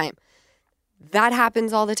damn dime. That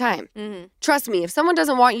happens all the time. Mm-hmm. Trust me, if someone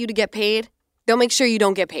doesn't want you to get paid, they'll make sure you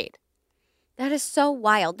don't get paid. That is so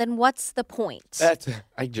wild. Then what's the point?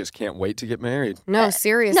 I just can't wait to get married. No,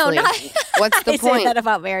 seriously. No, not. What's the I point? say that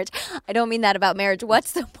about marriage. I don't mean that about marriage.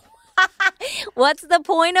 What's the What's the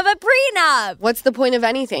point of a prenup? What's the point of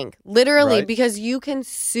anything? Literally, Right. because you can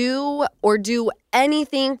sue or do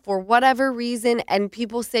anything for whatever reason, and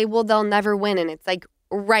people say, well, they'll never win. And it's like,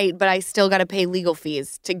 right, but I still got to pay legal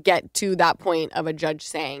fees to get to that point of a judge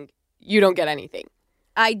saying, you don't get anything.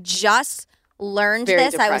 I just learned Very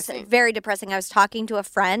this. depressing. I was very depressing. I was talking to a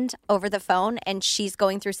friend over the phone, and she's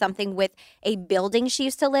going through something with a building she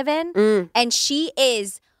used to live in. And she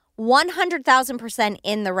is 100,000%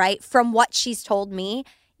 in the right from what she's told me.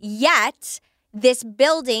 Yet this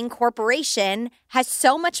building corporation has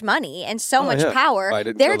so much money and so much power. Fight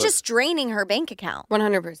it They're till just draining her bank account.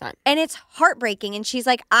 100%. And it's heartbreaking. And she's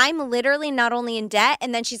like, I'm literally not only in debt,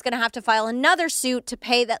 and then she's going to have to file another suit to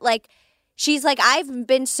pay that. Like, She's like, I've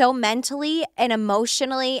been so mentally and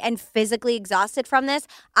emotionally and physically exhausted from this.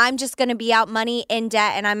 I'm just going to be out money in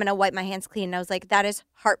debt and I'm going to wipe my hands clean. And I was like, that is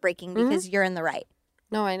heartbreaking because you're in the right.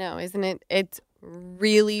 No, I know. Isn't it? It's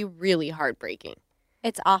really, really heartbreaking.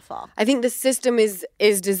 It's awful. I think the system is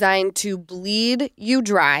designed to bleed you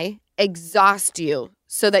dry, exhaust you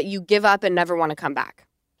so that you give up and never want to come back.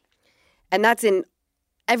 And that's in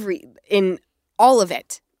all of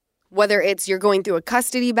it. Whether it's you're going through a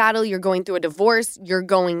custody battle, you're going through a divorce, you're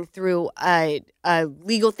going through a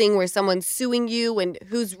legal thing where someone's suing you and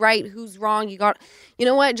who's right, who's wrong. You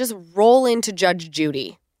know what? Just roll into Judge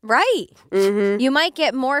Judy. Right. Mm-hmm. You might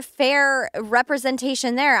get more fair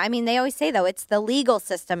representation there. I mean, they always say, though, it's the legal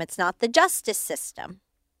system. It's not the justice system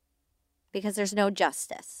because there's no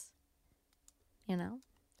justice. You know?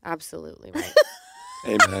 Absolutely right.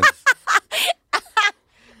 Amen.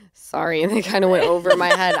 Sorry, they kind of went over my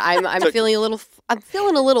head. I'm feeling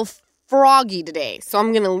a little froggy today, so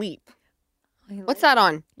I'm gonna leap. What's that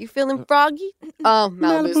on? You feeling froggy? Oh,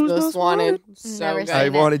 Malibu's Most Wanted. So Never good. seen I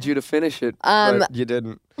it. wanted you to finish it, but you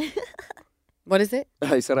didn't. What is it?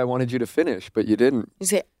 I said I wanted you to finish, but you didn't. You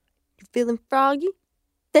say, you feeling froggy?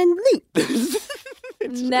 Then leap.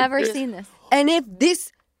 Never seen this. And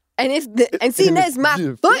seeing as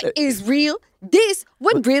my foot is real, this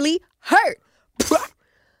would really hurt.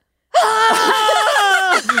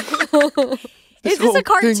 Is this a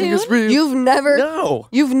cartoon? You've never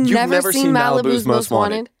seen Malibu's Most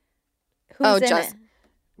Wanted? Who's in just it?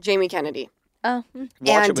 Jamie Kennedy. Oh,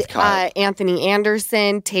 Watch it with Kyle. Anthony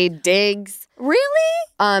Anderson, Taye Diggs. really?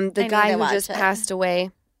 The I need guy to who watch just it. passed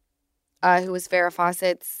away, who was Farrah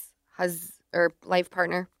Fawcett's life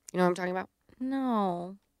partner. You know what I'm talking about?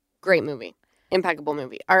 No. Great movie. Impeccable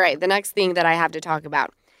movie. All right, the next thing that I have to talk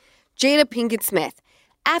about. Jada Pinkett Smith.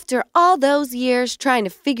 After all those years trying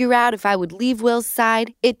to figure out if I would leave Will's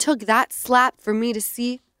side, it took that slap for me to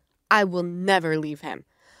see I will never leave him.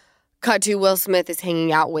 Cut to Will Smith is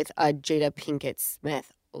hanging out with a Jada Pinkett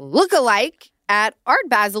Smith lookalike at Art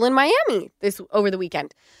Basel in Miami over the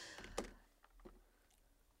weekend.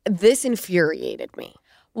 This infuriated me.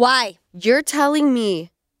 Why? You're telling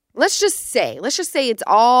me, let's just say it's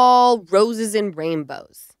all roses and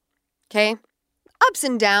rainbows, okay? Ups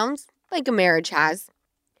and downs, like a marriage has.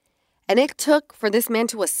 And it took for this man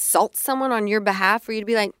to assault someone on your behalf for you to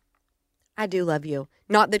be like, I do love you.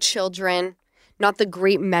 Not the children, not the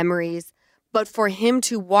great memories, but for him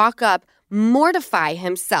to walk up, mortify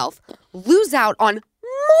himself, lose out on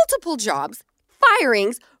multiple jobs,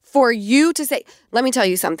 firings, for you to say, let me tell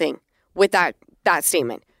you something with that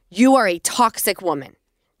statement. You are a toxic woman.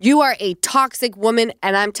 You are a toxic woman,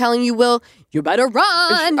 and I'm telling you, Will, you better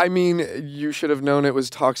run. I mean, you should have known it was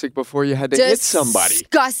toxic before you had to hit somebody.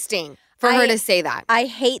 Disgusting for her to say that. I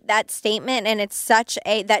hate that statement, and it's such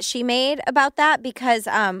that she made about that because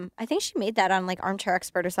I think she made that on like Armchair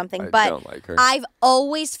Expert or something. I but don't like her. I've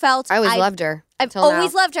always felt I always loved her. I've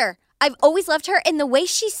always loved her. I've always loved her, and the way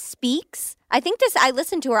she speaks. I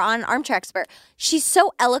listened to her on Armchair Expert. She's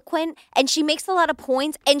so eloquent and she makes a lot of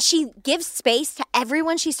points and she gives space to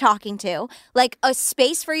everyone she's talking to, like a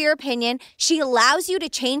space for your opinion. She allows you to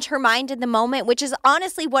change her mind in the moment, which is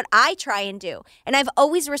honestly what I try and do. And I've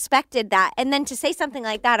always respected that. And then to say something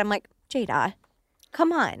like that, I'm like, Jada,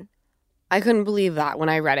 come on. I couldn't believe that when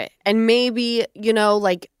I read it. And maybe,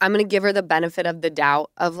 like, I'm going to give her the benefit of the doubt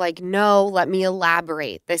of like, no, let me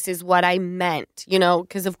elaborate. This is what I meant,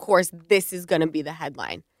 because of course this is going to be the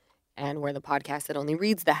headline. And we're the podcast that only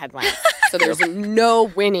reads the headline. So there's no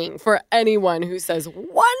winning for anyone who says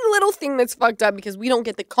one little thing that's fucked up because we don't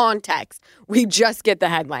get the context. We just get the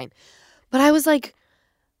headline. But I was like,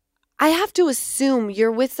 I have to assume you're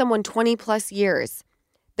with someone 20 plus years.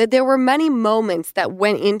 That there were many moments that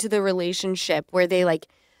went into the relationship where they like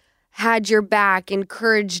had your back,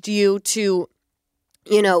 encouraged you to,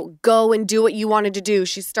 go and do what you wanted to do.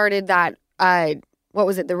 She started that, what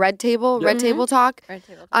was it? The Red Table Talk. Red Table Talk.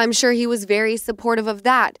 I'm sure he was very supportive of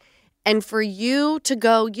that. And for you to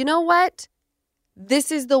go, you know what?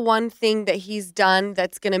 This is the one thing that he's done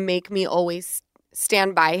that's going to make me always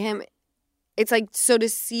stand by him. It's like, so to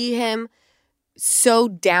see him so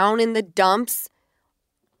down in the dumps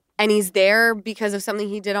and he's there because of something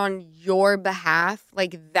he did on your behalf.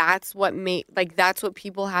 Like that's what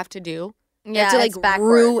people have to do. Yeah, to, it's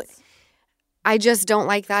backwards. I just don't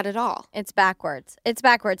like that at all. It's backwards.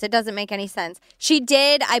 It doesn't make any sense. She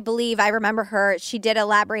did, I believe, I remember her, she did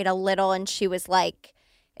elaborate a little and she was like,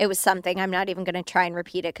 it was something. I'm not even going to try and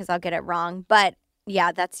repeat it because I'll get it wrong. But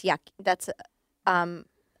yeah, that's yuck. That's a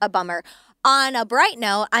bummer. On a bright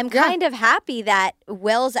note, I'm kind of happy that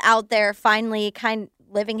Will's out there finally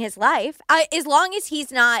living his life. As long as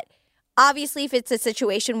he's not obviously, if it's a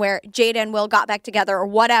situation where Jada and Will got back together or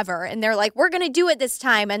whatever, and they're like, we're going to do it this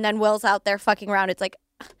time, and then Will's out there fucking around, it's like,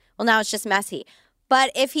 well, now it's just messy.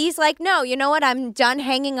 But if he's like, no, you know what? I'm done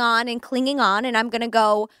hanging on and clinging on, and I'm going to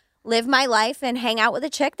go live my life and hang out with a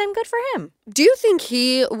chick, then good for him. Do you think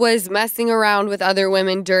he was messing around with other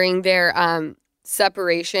women during their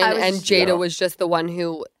separation and Jada was just the one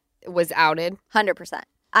who was outed? 100%.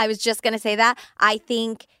 I was just going to say that. I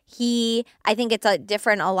think it's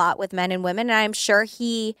different a lot with men and women. And I'm sure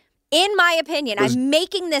in my opinion, I'm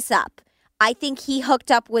making this up. I think he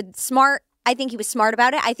hooked up with I think he was smart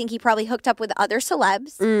about it. I think he probably hooked up with other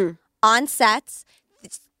celebs on sets,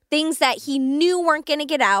 things that he knew weren't going to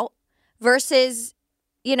get out versus,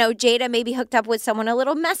 Jada maybe hooked up with someone a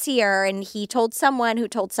little messier and he told someone who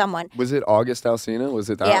told someone. Was it August Alsina? Was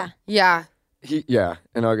it that? Yeah.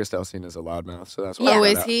 And August Alsina's a loudmouth, so that's why. Oh,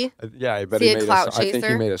 is he? Yeah, I bet he he made clout I think he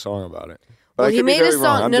chaser? made a song about it. But Well, I he could made be very a song.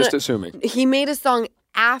 wrong. I'm just assuming. He made a song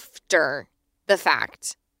after the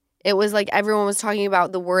fact. It was like everyone was talking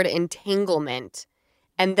about the word entanglement,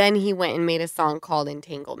 and then he went and made a song called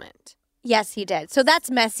Entanglement. Yes, he did. So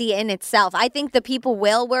that's messy in itself. I think the people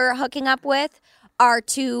Will were hooking up with are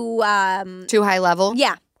too high level?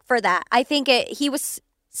 Yeah, for that. I think he was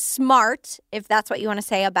smart, if that's what you want to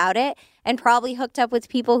say about it, and probably hooked up with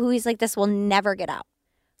people who he's like, this will never get out.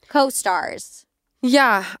 Co-stars.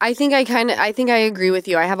 Yeah, I think I agree with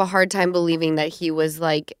you. I have a hard time believing that he was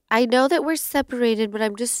like, I know that we're separated, but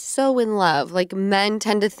I'm just so in love. Like, men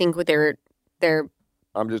tend to think with their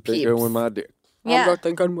I'm just peeps. thinking with my dick. Yeah. I'm not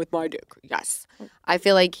thinking with my dick. Yes. I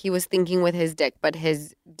feel like he was thinking with his dick, but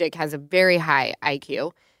his dick has a very high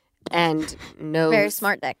IQ and knows. Very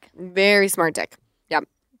smart dick. Very smart dick. Yep.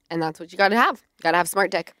 And that's what you got to have. Got to have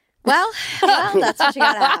smart dick. Well, that's what you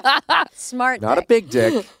got to have. Smart Not dick. a big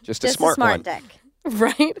dick, just a smart one. dick.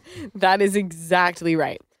 Right? That is exactly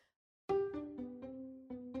right.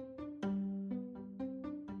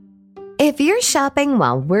 If you're shopping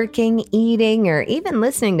while working, eating, or even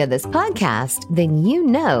listening to this podcast, then you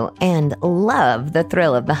know and love the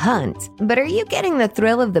thrill of the hunt. But are you getting the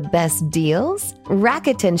thrill of the best deals?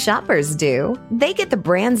 Rakuten shoppers do. They get the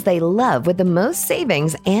brands they love with the most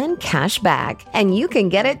savings and cash back. And you can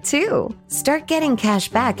get it too. Start getting cash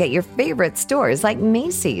back at your favorite stores like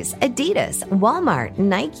Macy's, Adidas, Walmart,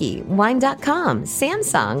 Nike, Wine.com,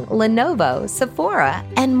 Samsung, Lenovo, Sephora,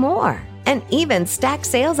 and more. And even stack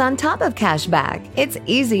sales on top of cash back. It's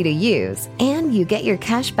easy to use, and you get your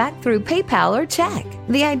cash back through PayPal or check.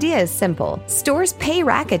 The idea is simple. Stores pay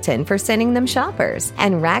Rakuten for sending them shoppers,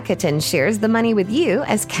 and Rakuten shares the money with you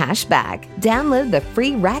as cash back. Download the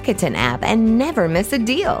free Rakuten app and never miss a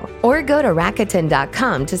deal. Or go to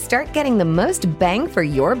Rakuten.com to start getting the most bang for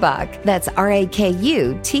your buck. That's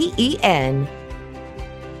RAKUTEN.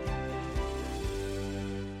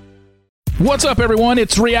 What's up, everyone?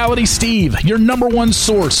 It's Reality Steve, your number one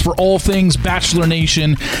source for all things Bachelor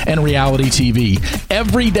Nation and reality TV.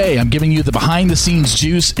 Every day, I'm giving you the behind-the-scenes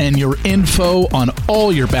juice and your info on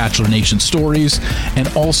all your Bachelor Nation stories, and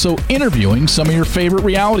also interviewing some of your favorite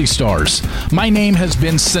reality stars. My name has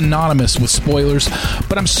been synonymous with spoilers,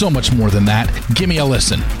 but I'm so much more than that. Give me a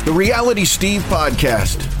listen. The Reality Steve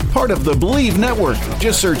Podcast, part of the Believe Network.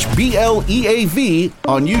 Just search BLEAV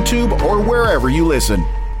on YouTube or wherever you listen.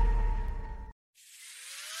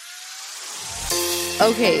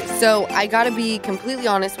 Okay, so I gotta be completely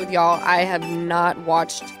honest with y'all. I have not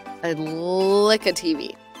watched a lick of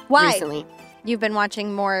TV Why? recently. You've been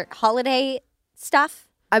watching more holiday stuff?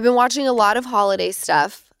 I've been watching a lot of holiday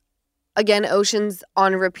stuff. Again, Ocean's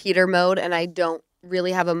on repeater mode, and I don't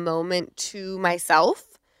really have a moment to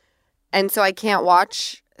myself. And so I can't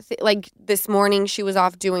watch. Like this morning, she was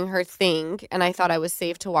off doing her thing, and I thought I was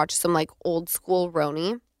safe to watch some like old school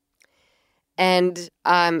Roni. And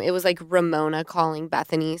it was like Ramona calling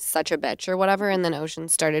Bethany such a bitch or whatever. And then Ocean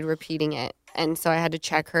started repeating it. And so I had to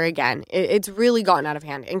check her again. It's really gotten out of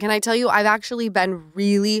hand. And can I tell you, I've actually been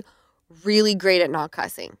really, really great at not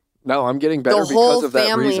cussing. No, I'm getting better The whole because of that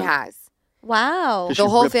family reason. has. Wow. 'Cause The she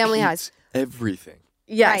whole family repeats has. everything.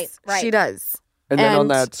 Yes, Right. she does. And then on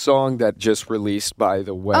And- that song that just released, by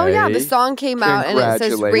the way. Oh, yeah. The song came out and it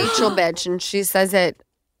says Congratulations. Rachel bitch. And she says it.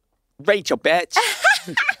 Rachel, bitch.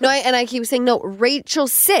 No, and I keep saying, no, Rachel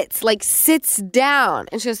sits, like sits down.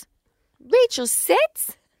 And she goes, Rachel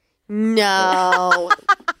sits? No.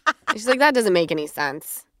 And she's like, that doesn't make any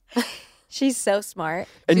sense. She's so smart.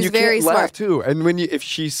 And She's you very can't laugh smart. too. And if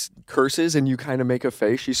she curses and you kind of make a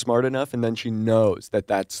face, she's smart enough, and then she knows that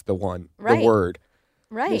that's the one, Right. the word.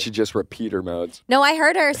 Right. And she just repeater modes. No, I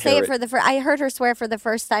heard her say it Parrot. for I heard her swear for the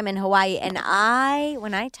first time in Hawaii, and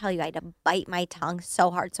when I tell you, I had to bite my tongue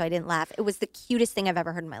so hard so I didn't laugh. It was the cutest thing I've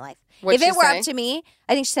ever heard in my life. What'd if it she were say? up to me,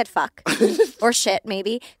 I think she said fuck or shit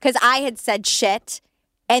maybe, because I had said shit,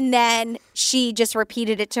 and then she just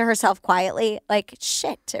repeated it to herself quietly, like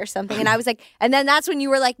shit or something, and I was like, and then that's when you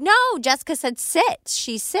were like, no, Jessica said sit,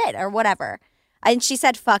 she sit or whatever, and she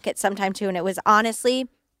said fuck it sometime too, and it was honestly.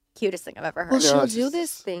 Cutest thing I've ever heard. Well, she'll it's do just-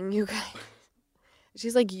 this thing, you guys.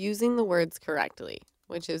 She's like using the words correctly,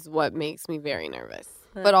 which is what makes me very nervous,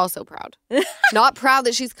 but also proud. Not proud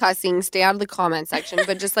that she's cussing, stay out of the comment section,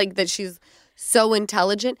 but just like that she's so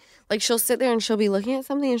intelligent. Like she'll sit there and she'll be looking at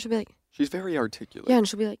something and she'll be like, She's very articulate. yeah, and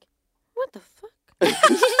she'll be like, what the fuck?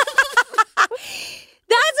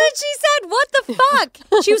 That's what she said. What the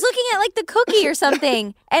fuck? She was looking at like the cookie or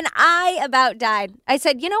something. And I about died. I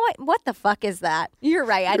said, you know what? What the fuck is that? You're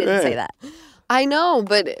right. I didn't say that. I know,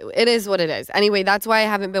 but it is what it is. Anyway, that's why I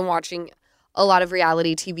haven't been watching a lot of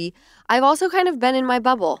reality TV. I've also kind of been in my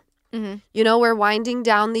bubble. Mm-hmm. You know, we're winding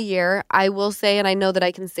down the year. I will say, and I know that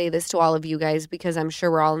I can say this to all of you guys because I'm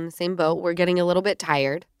sure we're all in the same boat. We're getting a little bit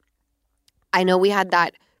tired. I know we had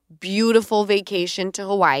that beautiful vacation to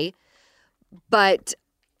Hawaii, but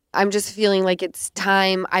I'm just feeling like it's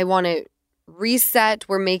time. I want to reset.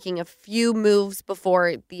 We're making a few moves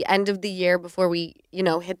before the end of the year, before we,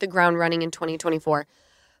 hit the ground running in 2024.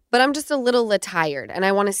 But I'm just a little tired, and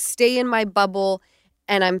I want to stay in my bubble,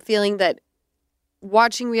 and I'm feeling that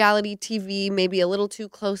watching reality TV may be a little too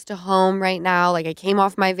close to home right now. Like I came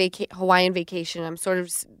off my Hawaiian vacation. I'm sort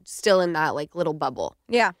of still in that like little bubble.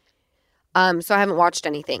 Yeah. So I haven't watched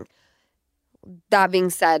anything. That being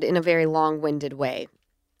said, in a very long-winded way,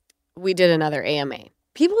 we did another AMA.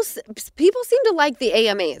 People seem to like the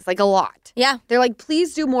AMAs like a lot. Yeah. They're like,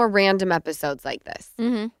 please do more random episodes like this.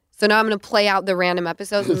 Mm-hmm. So now I'm going to play out the random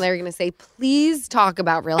episodes, and they're going to say, please talk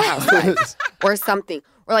about Real Housewives or something.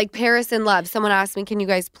 Or like Paris in Love. Someone asked me, can you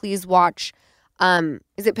guys please watch,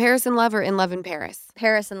 is it Paris in Love or In Love in Paris?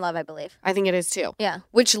 Paris in Love, I believe. I think it is too. Yeah.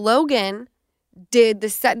 Which Logan did the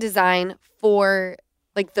set design for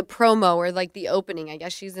like the promo or like the opening. I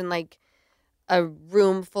guess she's in like a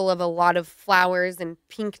room full of a lot of flowers and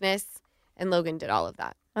pinkness, and Logan did all of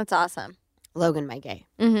that. That's awesome. Logan, my gay.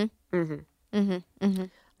 Mm-hmm. Mm-hmm. Mm-hmm. Mm-hmm.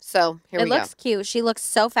 So here It we looks cute. She looks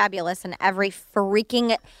so fabulous in every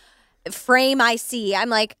freaking frame I see. I'm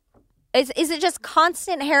like, is it just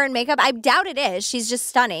constant hair and makeup? I doubt it is. She's just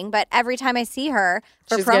stunning. But every time I see her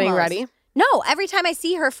for She's promos, getting ready? No, every time I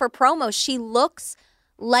see her for promos, she looks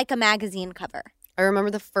like a magazine cover. I remember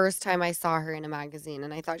the first time I saw her in a magazine,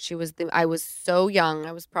 and I thought I was so young.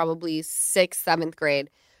 I was probably 6th, 7th grade.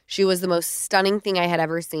 She was the most stunning thing I had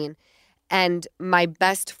ever seen. And my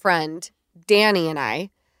best friend, Danny, and I,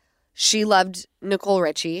 she loved Nicole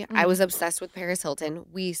Richie. I was obsessed with Paris Hilton.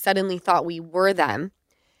 We suddenly thought we were them.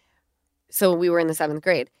 So we were in the 7th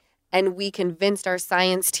grade. And we convinced our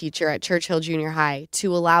science teacher at Churchill Junior High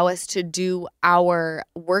to allow us to do our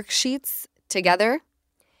worksheets together.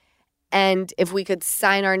 And if we could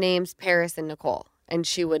sign our names, Paris and Nicole. And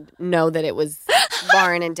she would know that it was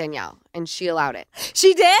Lauren and Danielle. And she allowed it.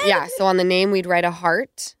 She did? Yeah. So on the name, we'd write a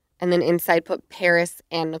heart. And then inside put Paris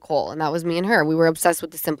and Nicole. And that was me and her. We were obsessed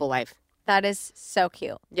with the simple life. That is so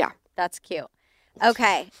cute. Yeah. That's cute.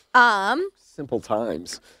 Okay. Simple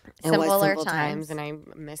times. It was Simpler simple times. and I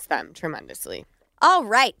miss them tremendously. All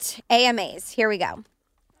right. AMAs. Here we go.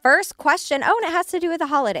 First question. Oh, and it has to do with the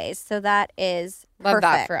holidays. So that is Love perfect.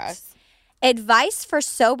 that for us. Advice for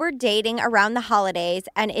sober dating around the holidays.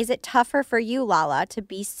 And is it tougher for you, Lala, to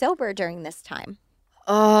be sober during this time?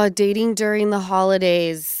 Oh, dating during the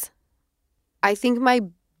holidays. I think my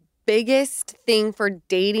biggest thing for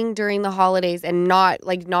dating during the holidays and not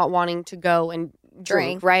wanting to go and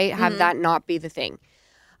drink, right? Have that not be the thing.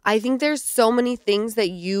 I think there's so many things that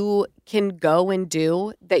you can go and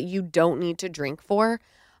do that you don't need to drink for.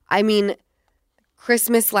 I mean,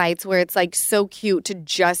 Christmas lights where it's like so cute to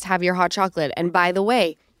just have your hot chocolate. And by the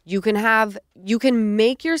way, you can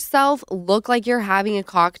make yourself look like you're having a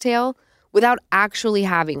cocktail without actually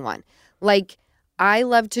having one. Like, I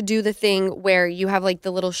love to do the thing where you have like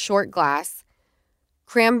the little short glass,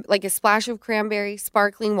 like a splash of cranberry,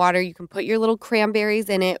 sparkling water. You can put your little cranberries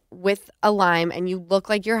in it with a lime and you look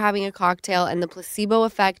like you're having a cocktail, and the placebo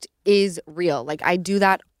effect is real. Like, I do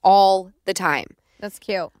that all the time. That's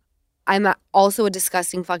cute. I'm also a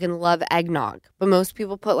disgusting fucking love eggnog. But most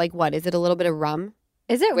people put like, what? Is it a little bit of rum?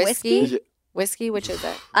 Is it whiskey? Whiskey? Which is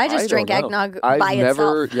it? I just drink don't know. eggnog I've by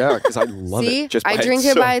never, itself. yeah, because I love See? it. Just I by drink it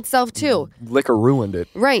itself. by itself too. Liquor ruined it.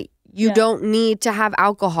 Right. You don't need to have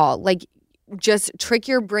alcohol. Like, just trick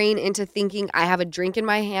your brain into thinking I have a drink in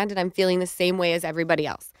my hand and I'm feeling the same way as everybody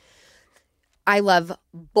else. I love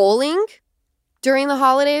bowling during the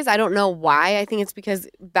holidays. I don't know why. I think it's because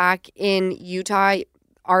back in Utah,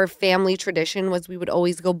 our family tradition was we would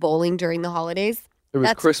always go bowling during the holidays. It was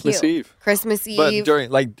That's Christmas cute. Eve. Christmas Eve.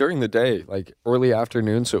 But during the day, like early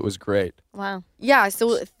afternoon, so it was great. Wow. Yeah,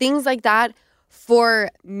 so things like that. For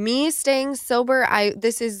me staying sober, I've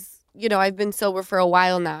been sober for a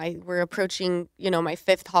while now. We're approaching, my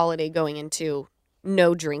 5th holiday going into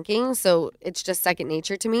no drinking, so it's just second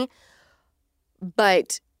nature to me.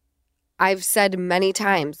 But I've said many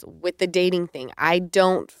times with the dating thing, I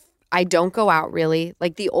don't go out really.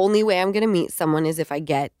 Like the only way I'm going to meet someone is if I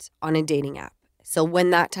get on a dating app. So when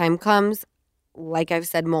that time comes, like I've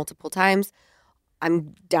said multiple times,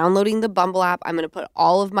 I'm downloading the Bumble app. I'm going to put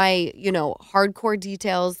all of my, hardcore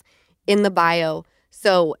details in the bio.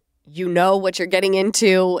 So you know what you're getting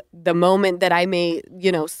into the moment that I may,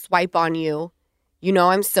 swipe on you.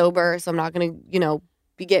 I'm sober, so I'm not going to,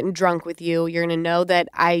 be getting drunk with you. You're going to know that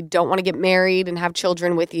I don't want to get married and have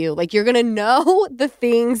children with you. Like you're going to know the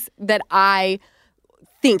things that I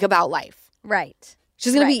think about life. Right. It's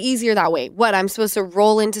just going to be easier that way. What, I'm supposed to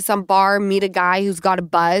roll into some bar, meet a guy who's got a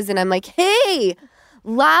buzz, and I'm like, hey,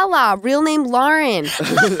 Lala, real name Lauren.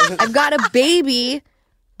 I've got a baby.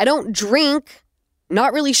 I don't drink.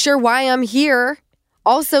 Not really sure why I'm here.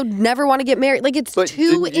 Also, never want to get married. Like, it's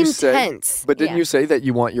too intense. But didn't you say that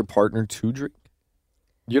you want your partner to drink?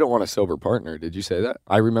 You don't want a sober partner. Did you say that?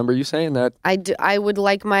 I remember you saying that. I would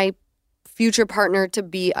like my future partner to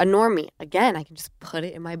be a normie. Again, I can just put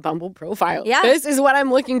it in my Bumble profile. Yeah. This is what I'm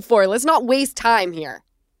looking for. Let's not waste time here.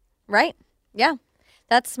 Right. Yeah.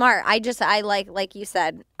 That's smart. I like you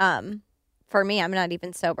said, for me, I'm not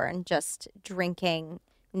even sober and just drinking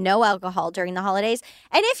no alcohol during the holidays.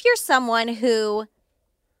 And if you're someone who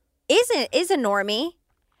is a normie,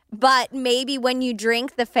 but maybe when you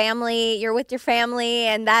drink, you're with your family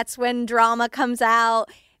and that's when drama comes out,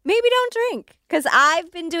 maybe don't drink. Because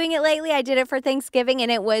I've been doing it lately. I did it for Thanksgiving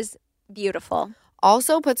and it was beautiful.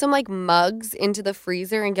 Also, put some mugs into the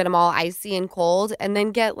freezer and get them all icy and cold, and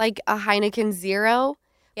then get a Heineken Zero.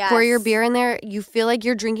 Yes. Pour your beer in there. You feel like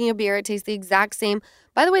you're drinking a beer. It tastes the exact same.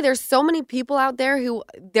 By the way, there's so many people out there who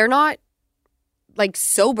they're not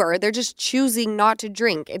sober. They're just choosing not to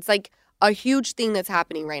drink. It's a huge thing that's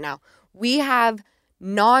happening right now. We have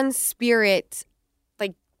non-spirit,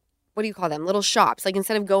 what do you call them? Little shops.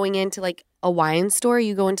 Instead of going into a wine store,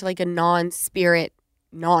 you go into a non-spirit,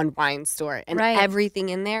 non-wine store. And everything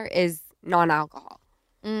in there is non-alcohol.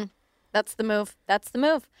 That's the move. That's the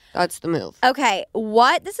move. Okay.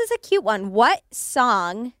 This is a cute one. What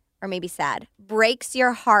song, or maybe sad, breaks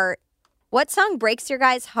your heart? What song breaks your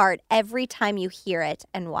guy's heart every time you hear it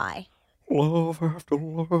and why? Love after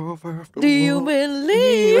love after Do you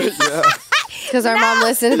believe? Yeah. Because our mom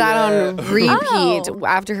listened to that on repeat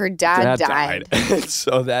after her dad died.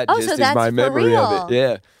 So that so just is that's my for memory real. of it.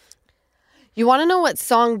 Yeah. You want to know what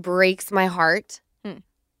song breaks my heart?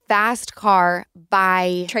 Fast Car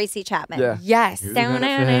by Tracy Chapman. Yeah. Yes.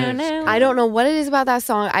 I don't know what it is about that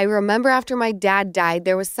song. I remember after my dad died,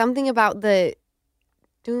 there was something about the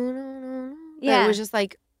that was just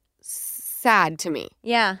sad to me.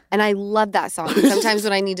 Yeah. And I love that song. Sometimes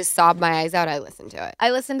when I need to sob my eyes out, I listen to it. I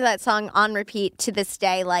listen to that song on repeat to this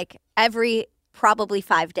day, every probably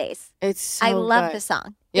 5 days. It's so I love good. the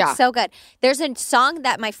song. Yeah. It's so good. There's a song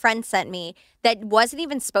that my friend sent me that wasn't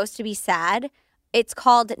even supposed to be sad. It's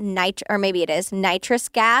called Nitrous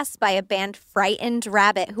Gas by a band Frightened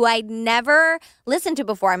Rabbit, who I'd never listened to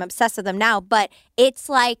before. I'm obsessed with them now, but it's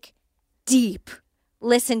deep.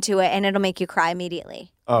 Listen to it and it'll make you cry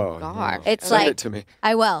immediately. Oh, God. No. It's Send it to me.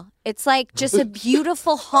 I will. It's just a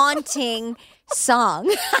beautiful, haunting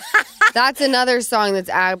song. That's another song that's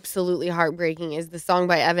absolutely heartbreaking is the song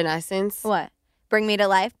by Evanescence. What? Bring Me to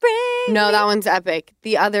Life? No, that one's epic.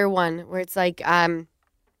 The other one where it's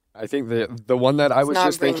I think the one that I was not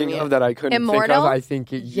just thinking bringing of it. that I couldn't Immortal? think of, I think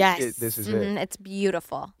Yes. this is Mhm, it. it's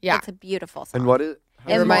beautiful. Yeah. It's a beautiful song. And what is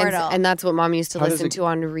It reminds, Immortal. and that's what Mom used to How does listen it- to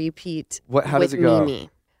on repeat how with does it go? Mimi.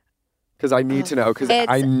 Because I need to know. Because It's-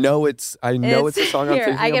 I know it's a song I'm Here,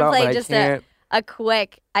 thinking I can about, play but just I can't. a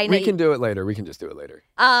quick. I know. We can do it later. We can just do it later.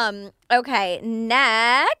 Okay.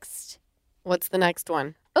 Next. What's the next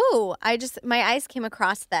one? Ooh, my eyes came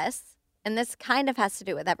across this, and this kind of has to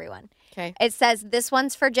do with everyone. Okay. It says, this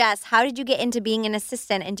one's for Jess. How did you get into being an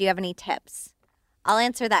assistant, and do you have any tips? I'll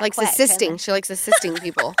answer that Likes quick. assisting. She likes assisting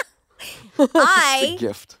people. It's I a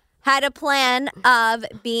gift. had a plan of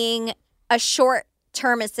being a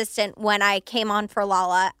short-term assistant when I came on for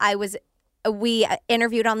Lala. I was we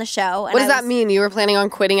interviewed on the show. And What does that mean? You were planning on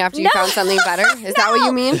quitting after you found something better? Is that what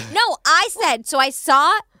you mean? No, I said, so I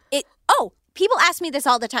saw it. Oh, people ask me this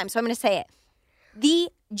all the time, so I'm going to say it. The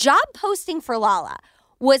job posting for Lala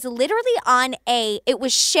was literally it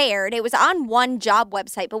was shared. It was on one job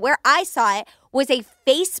website, but where I saw it was a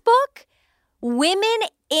Facebook Women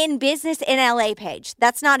in Business in LA page.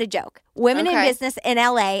 That's not a joke. Women in Business in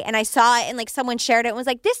LA. And I saw it and like someone shared it and was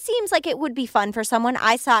like, this seems like it would be fun for someone.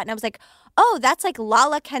 I saw it and I was like, oh, that's like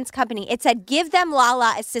Lala Kent's company. It said, give them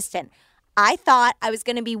Lala assistant. I thought I was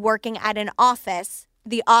going to be working at an office,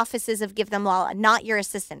 the offices of Give Them Lala, not your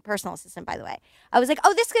assistant, personal assistant, by the way. I was like,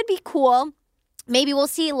 oh, this could be cool. Maybe we'll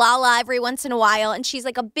see Lala every once in a while. And she's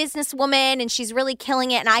like a businesswoman and she's really killing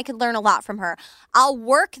it. And I could learn a lot from her. I'll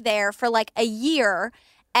work there for like a year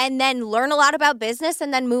and then learn a lot about business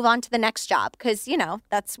and then move on to the next job. Because,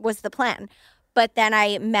 that was the plan. But then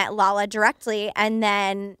I met Lala directly and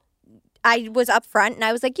then I was upfront and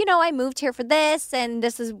I was like, I moved here for this and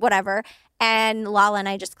this is whatever. And Lala and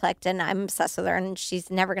I just clicked and I'm obsessed with her and she's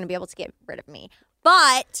never going to be able to get rid of me.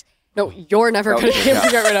 But... No, you're never going to be able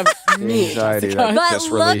to get rid of me. Anxiety, But just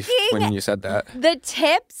relief when you said that.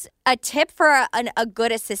 A tip for a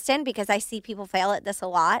good assistant, because I see people fail at this a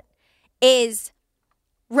lot, is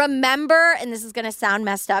remember, and this is going to sound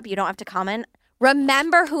messed up, you don't have to comment,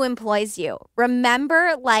 remember who employs you.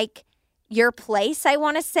 Remember, like, your place, I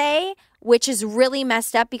want to say, which is really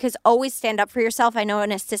messed up because always stand up for yourself. I know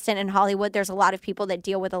an assistant in Hollywood, there's a lot of people that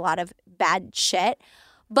deal with a lot of bad shit.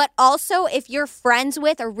 But also, if you're friends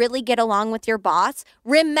with or really get along with your boss,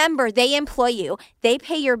 remember they employ you. They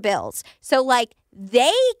pay your bills. So, like,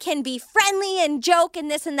 they can be friendly and joke and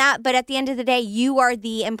this and that. But at the end of the day, you are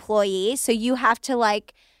the employee. So you have to,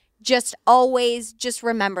 like, just always just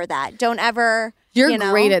remember that. Don't ever, You're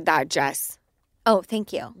great at that, Jess. Oh,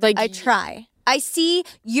 thank you. Like, I try. I see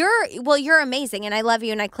you're amazing and I love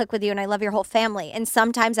you and I click with you and I love your whole family. And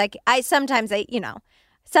sometimes sometimes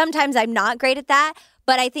I'm not great at that.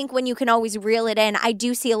 But I think when you can always reel it in, I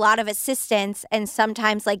do see a lot of assistants and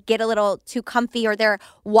sometimes like get a little too comfy or they're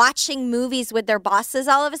watching movies with their bosses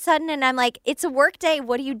all of a sudden. And I'm like, it's a work day.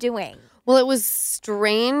 What are you doing? Well, it was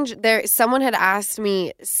strange. Someone had asked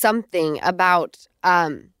me something about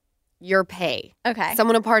your pay. Okay.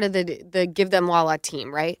 Someone a part of the Give Them Lala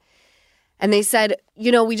team, right? And they said,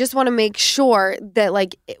 we just want to make sure that,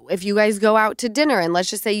 like, if you guys go out to dinner and let's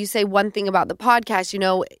just say you say one thing about the podcast,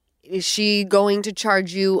 is she going to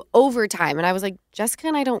charge you overtime? And I was like, Jessica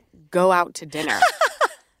and I don't go out to dinner.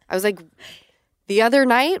 I was like, the other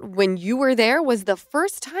night when you were there was the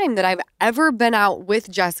first time that I've ever been out with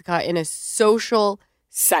Jessica in a social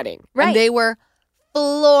setting. Right. And they were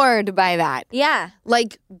floored by that. Yeah.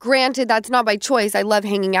 Like, granted, that's not by choice. I love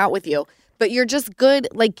hanging out with you. But you're just good.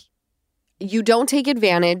 Like, you don't take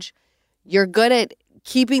advantage. You're good at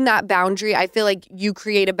keeping that boundary. I feel like you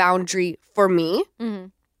create a boundary for me. Mm-hmm.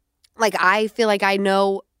 Like, I feel like I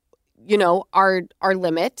know, our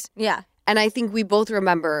limit. Yeah. And I think we both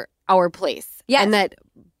remember our place. Yes. And that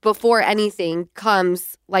before anything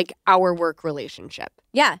comes, like, our work relationship.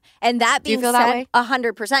 Yeah. And that being Do you feel said, that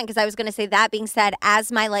way? 100%, because I was going to say that being said,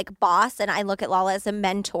 as my like boss, and I look at Lala as a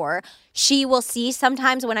mentor, she will see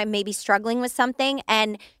sometimes when I'm maybe struggling with something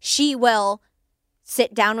and she will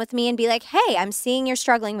sit down with me and be like, hey, I'm seeing you're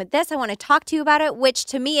struggling with this. I want to talk to you about it, which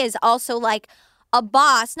to me is also like a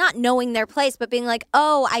boss, not knowing their place, but being like,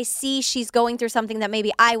 oh, I see she's going through something that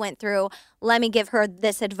maybe I went through. Let me give her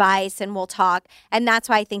this advice and we'll talk. And that's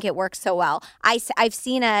why I think it works so well. I've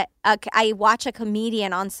seen I watch a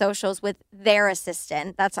comedian on socials with their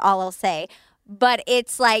assistant. That's all I'll say. But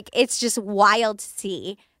it's like, it's just wild to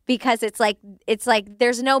see because it's like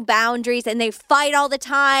there's no boundaries and they fight all the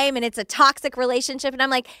time and it's a toxic relationship. And I'm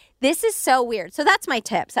like, this is so weird. So that's my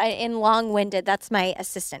tips. In long-winded, that's my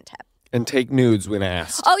assistant tip. And take nudes when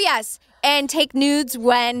asked. Oh, yes. And take nudes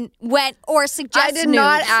when or suggest I did nudes.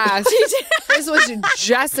 not ask. This was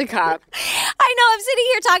Jessica. I know. I'm sitting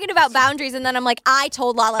here talking about boundaries, and then I'm like, I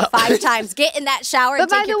told Lala 5 times, get in that shower and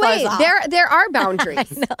But take by your the way, clothes off. there are boundaries.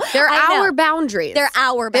 They're I know. our boundaries. They're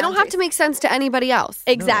our boundaries. They don't have to make sense to anybody else.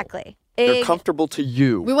 Exactly. They're comfortable to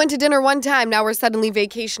you. We went to dinner one time. Now we're suddenly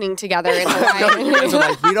vacationing together in Hawaii. You guys are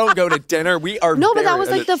like, we don't go to dinner. We are No, but that very- was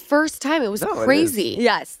like the first time. It was No, it crazy.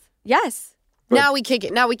 Yes. Yes. Now we kick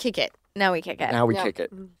it. Now we kick it. Now we kick it. Now we No. kick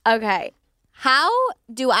it. Okay. How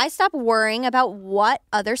do I stop worrying about what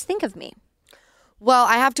others think of me? Well,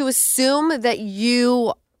 I have to assume that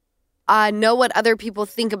you know what other people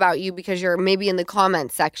think about you because you're maybe in the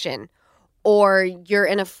comments section or you're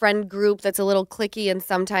in a friend group that's a little cliquey and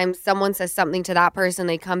sometimes someone says something to that person,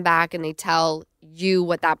 they come back and they tell you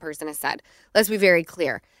what that person has said. Let's be very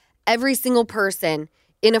clear. every single person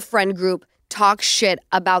in a friend group talks shit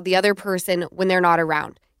about the other person when they're not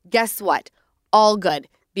around. Guess what? All good.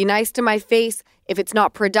 Be nice to my face. If it's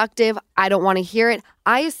not productive, I don't want to hear it.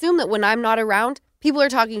 I assume that when I'm not around, people are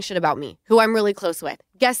talking shit about me, who I'm really close with.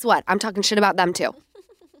 Guess what? I'm talking shit about them too.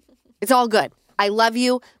 It's all good. I love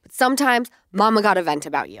you, but sometimes mama got to vent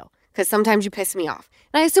about you because sometimes you piss me off.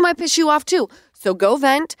 And I assume I piss you off too. So go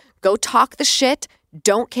vent, go talk the shit,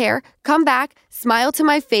 don't care, come back, smile to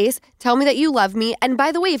my face, tell me that you love me. And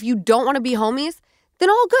by the way, if you don't want to be homies, then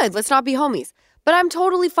all good. Let's not be homies. But I'm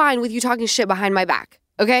totally fine with you talking shit behind my back,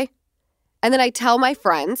 okay? And then I tell my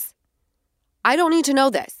friends, I don't need to know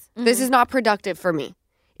this. This is not productive for me.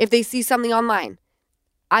 If they see something online,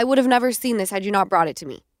 I would have never seen this had you not brought it to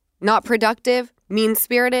me. Not productive,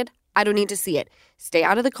 mean-spirited, I don't need to see it. Stay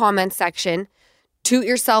out of the comments section. Toot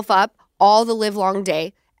yourself up all the live long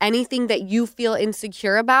day. Anything that you feel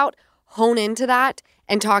insecure about, hone into that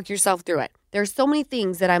and talk yourself through it. There's so many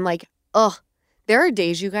things that I'm like, ugh. There are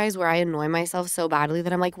days, you guys, where I annoy myself so badly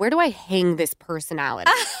that I'm like, where do I hang this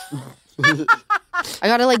personality? I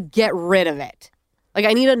gotta like get rid of it. Like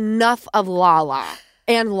I need enough of Lala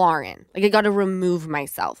and Lauren. Like I gotta remove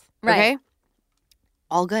myself. Okay? Right.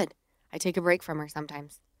 All good. I take a break from her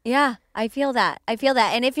sometimes. Yeah, I feel that.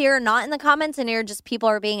 And if you're not in the comments and you're just people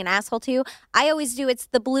are being an asshole to you, I always do. It's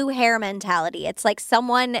the blue hair mentality. It's like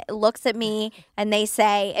someone looks at me and they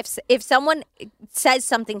say, if someone says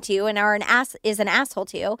something to you and is an asshole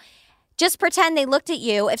to you, just pretend they looked at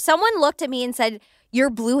you. If someone looked at me and said, your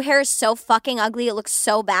blue hair is so fucking ugly, it looks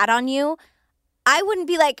so bad on you, I wouldn't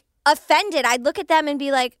be like offended. I'd look at them and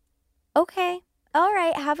be like, okay, all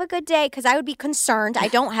right, have a good day. Because I would be concerned. I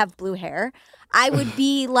don't have blue hair. I would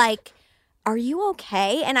be like, are you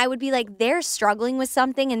okay? And I would be like, they're struggling with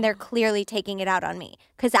something and they're clearly taking it out on me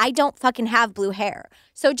because I don't fucking have blue hair.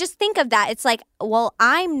 So just think of that. It's like, well,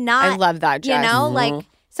 I'm not. I love that, Jess. You know, like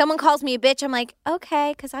someone calls me a bitch. I'm like,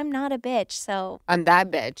 okay, because I'm not a bitch. So I'm that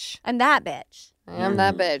bitch. I'm that bitch. I am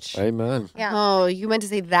that bitch. Amen. Yeah. Oh, you meant to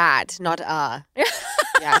say that, not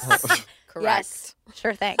Yes. Correct. Yes.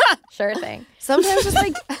 Sure thing. Sure thing. Sometimes just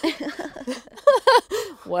like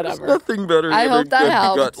whatever. Nothing better I than hope a that good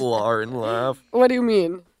helped. gut Lauren laugh. What do you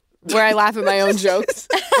mean? Where I laugh at my own jokes?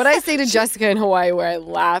 What I say to Jessica in Hawaii where I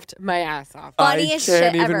laughed my ass off. Funniest I can't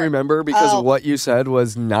shit even ever. remember because what you said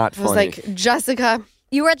was not I was funny. like, Jessica,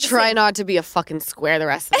 You were at the try same- not to be a fucking square the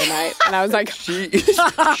rest of the night. And I was like,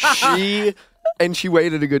 she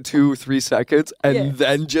waited a good 2-3 seconds and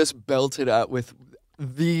then just belted out with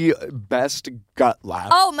the best gut laugh.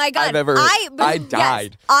 Oh my God. I've ever. I yes,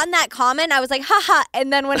 died. on that comment, I was like, haha.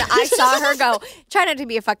 And then when I saw her go, try not to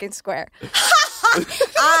be a fucking square.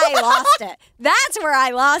 I lost it. That's where I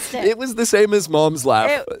lost it. It was the same as Mom's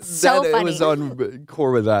laugh. It's so It funny. was on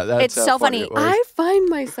core with that. That's It's how so funny. funny. It was. I find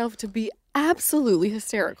myself to be absolutely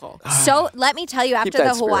hysterical. So let me tell you, after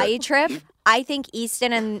that the Hawaii trip, I think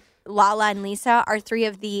Easton and Lala and Lisa are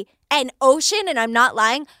and Ocean, and I'm not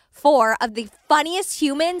lying, 4 of the funniest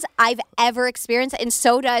humans I've ever experienced. And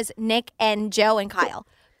so does Nick and Joe and Kyle.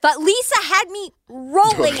 But Lisa had me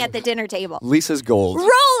rolling at the dinner table. Lisa's gold.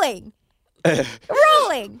 Rolling.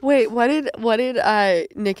 Rolling. Wait, what did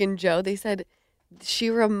Nick and Joe, they said she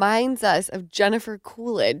reminds us of Jennifer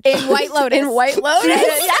Coolidge. In White Lotus. In White Lotus?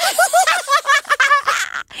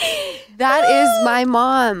 That is my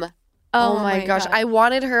mom. Oh my gosh. God. I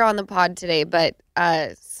wanted her on the pod today, but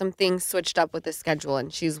some things switched up with the schedule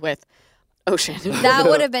and she's with Ocean. That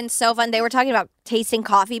would have been so fun. They were talking about tasting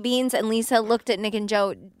coffee beans, and Lisa looked at Nick and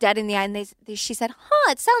Joe dead in the eye, and she said,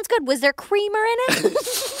 it sounds good. Was there creamer in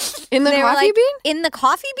it? In the They were coffee like, bean? In the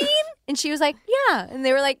coffee bean? And she was like, yeah. And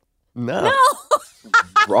they were like, No.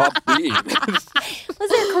 Raw bean. was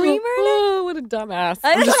there creamer in it? Oh, what a dumbass.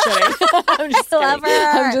 I'm just kidding. I'm just I love kidding.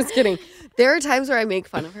 her. I'm just kidding. There are times where I make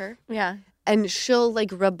fun of her Yeah. and she'll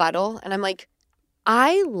like rebuttal and I'm like,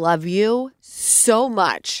 I love you so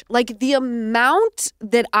much. Like the amount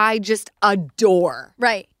that I just adore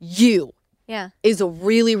Right. you Yeah. is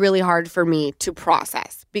really, really hard for me to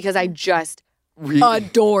process because I just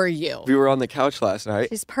adore you. We were on the couch last night.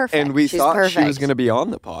 She's perfect. And we She's thought she was perfect. going to be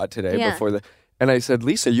on the pod today Yeah. before the. And I said,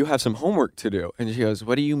 Lisa, you have some homework to do. And she goes,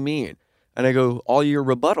 what do you mean? And I go, all your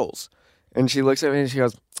rebuttals. And she looks at me and she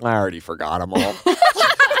goes, I already forgot them all.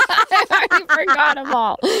 I already forgot them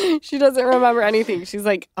all. She doesn't remember anything. She's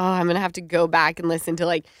like, oh, I'm going to have to go back and listen to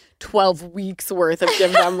like 12 weeks worth of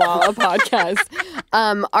Give Them Lala podcast.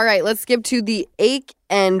 All right, let's skip to the ache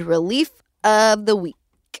and relief of the week.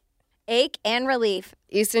 Ache and relief.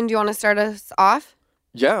 Easton, do you want to start us off?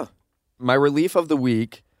 Yeah. My relief of the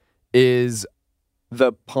week is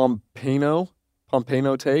the Pompano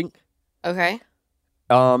tank. Okay.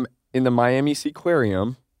 in the Miami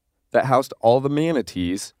Seaquarium that housed all the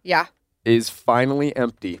manatees Yeah. is finally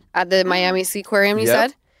empty. At the Miami Seaquarium, you Yep.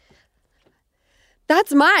 said?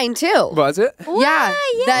 That's mine, too. Was it? Yeah.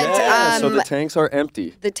 That, So the tanks are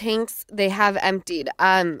empty. the tanks, they have emptied.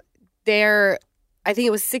 I think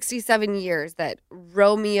it was 67 years that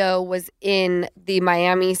Romeo was in the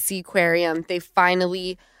Miami Seaquarium. They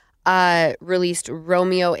finally released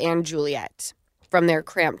Romeo and Juliet from their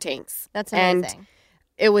cramped tanks. That's And amazing.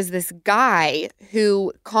 it was this guy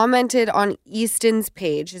who commented on Easton's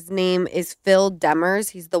page. His name is Phil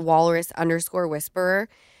Demers. He's the walrus_whisperer.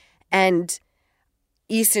 And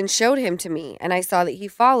Easton showed him to me, and I saw that he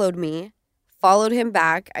followed me, followed him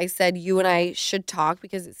back. I said, you and I should talk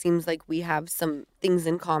because it seems like we have some things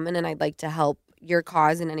in common, and I'd like to help your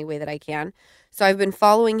cause in any way that I can. So I've been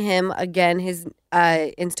following him. Again, his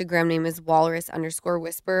Instagram name is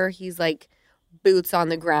walrus_whisperer. He's like boots on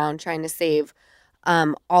the ground trying to save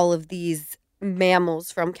all of these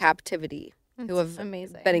mammals from captivity who have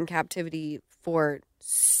amazing. been in captivity for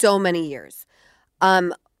so many years.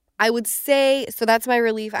 I would say, so that's my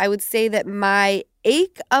relief. I would say that my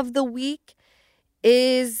ache of the week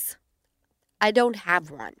is I don't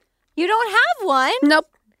have one. You don't have one? Nope.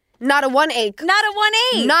 Not a one ache. Not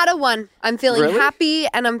a 1-8. Not a one. I'm feeling Really? happy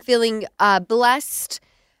and I'm feeling blessed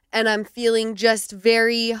and I'm feeling just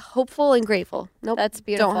very hopeful and grateful. Nope. That's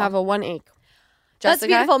beautiful. Don't have a one ache. That's Jessica?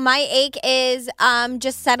 beautiful. My ache is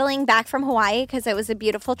just settling back from Hawaii because it was a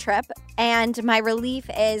beautiful trip. And my relief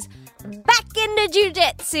is back into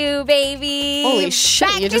jiu-jitsu, baby. Holy shit,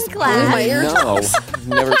 Back you in just blew class. my ear. No, I've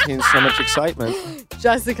never seen so much excitement.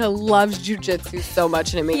 Jessica loves jujitsu so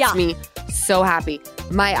much and it makes me so happy.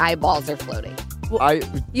 My eyeballs are floating. Do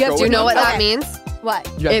you know what that means? What?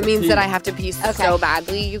 It means that I have to pee Okay. so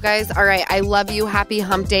badly, you guys. All right, I love you. Happy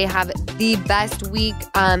hump day. Have the best week.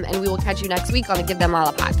 And we will catch you next week on the Give Them All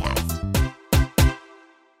a podcast.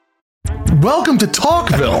 Welcome to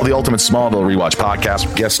Talkville. The Ultimate Smallville Rewatch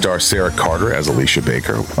Podcast. Guest star Sarah Carter as Alicia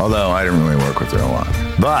Baker, although I didn't really work with her a lot.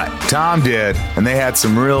 But Tom did, and they had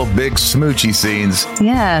some real big smoochy scenes.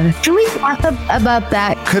 Yeah. Can we talk about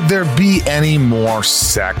that? Could there be any more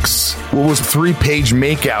sex? What was a 3-page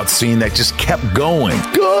makeout scene that just kept going?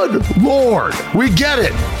 Good Lord, we get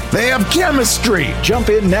it. They have chemistry. Jump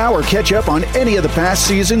in now or catch up on any of the past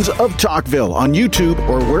seasons of Talkville on YouTube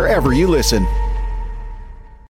or wherever you listen.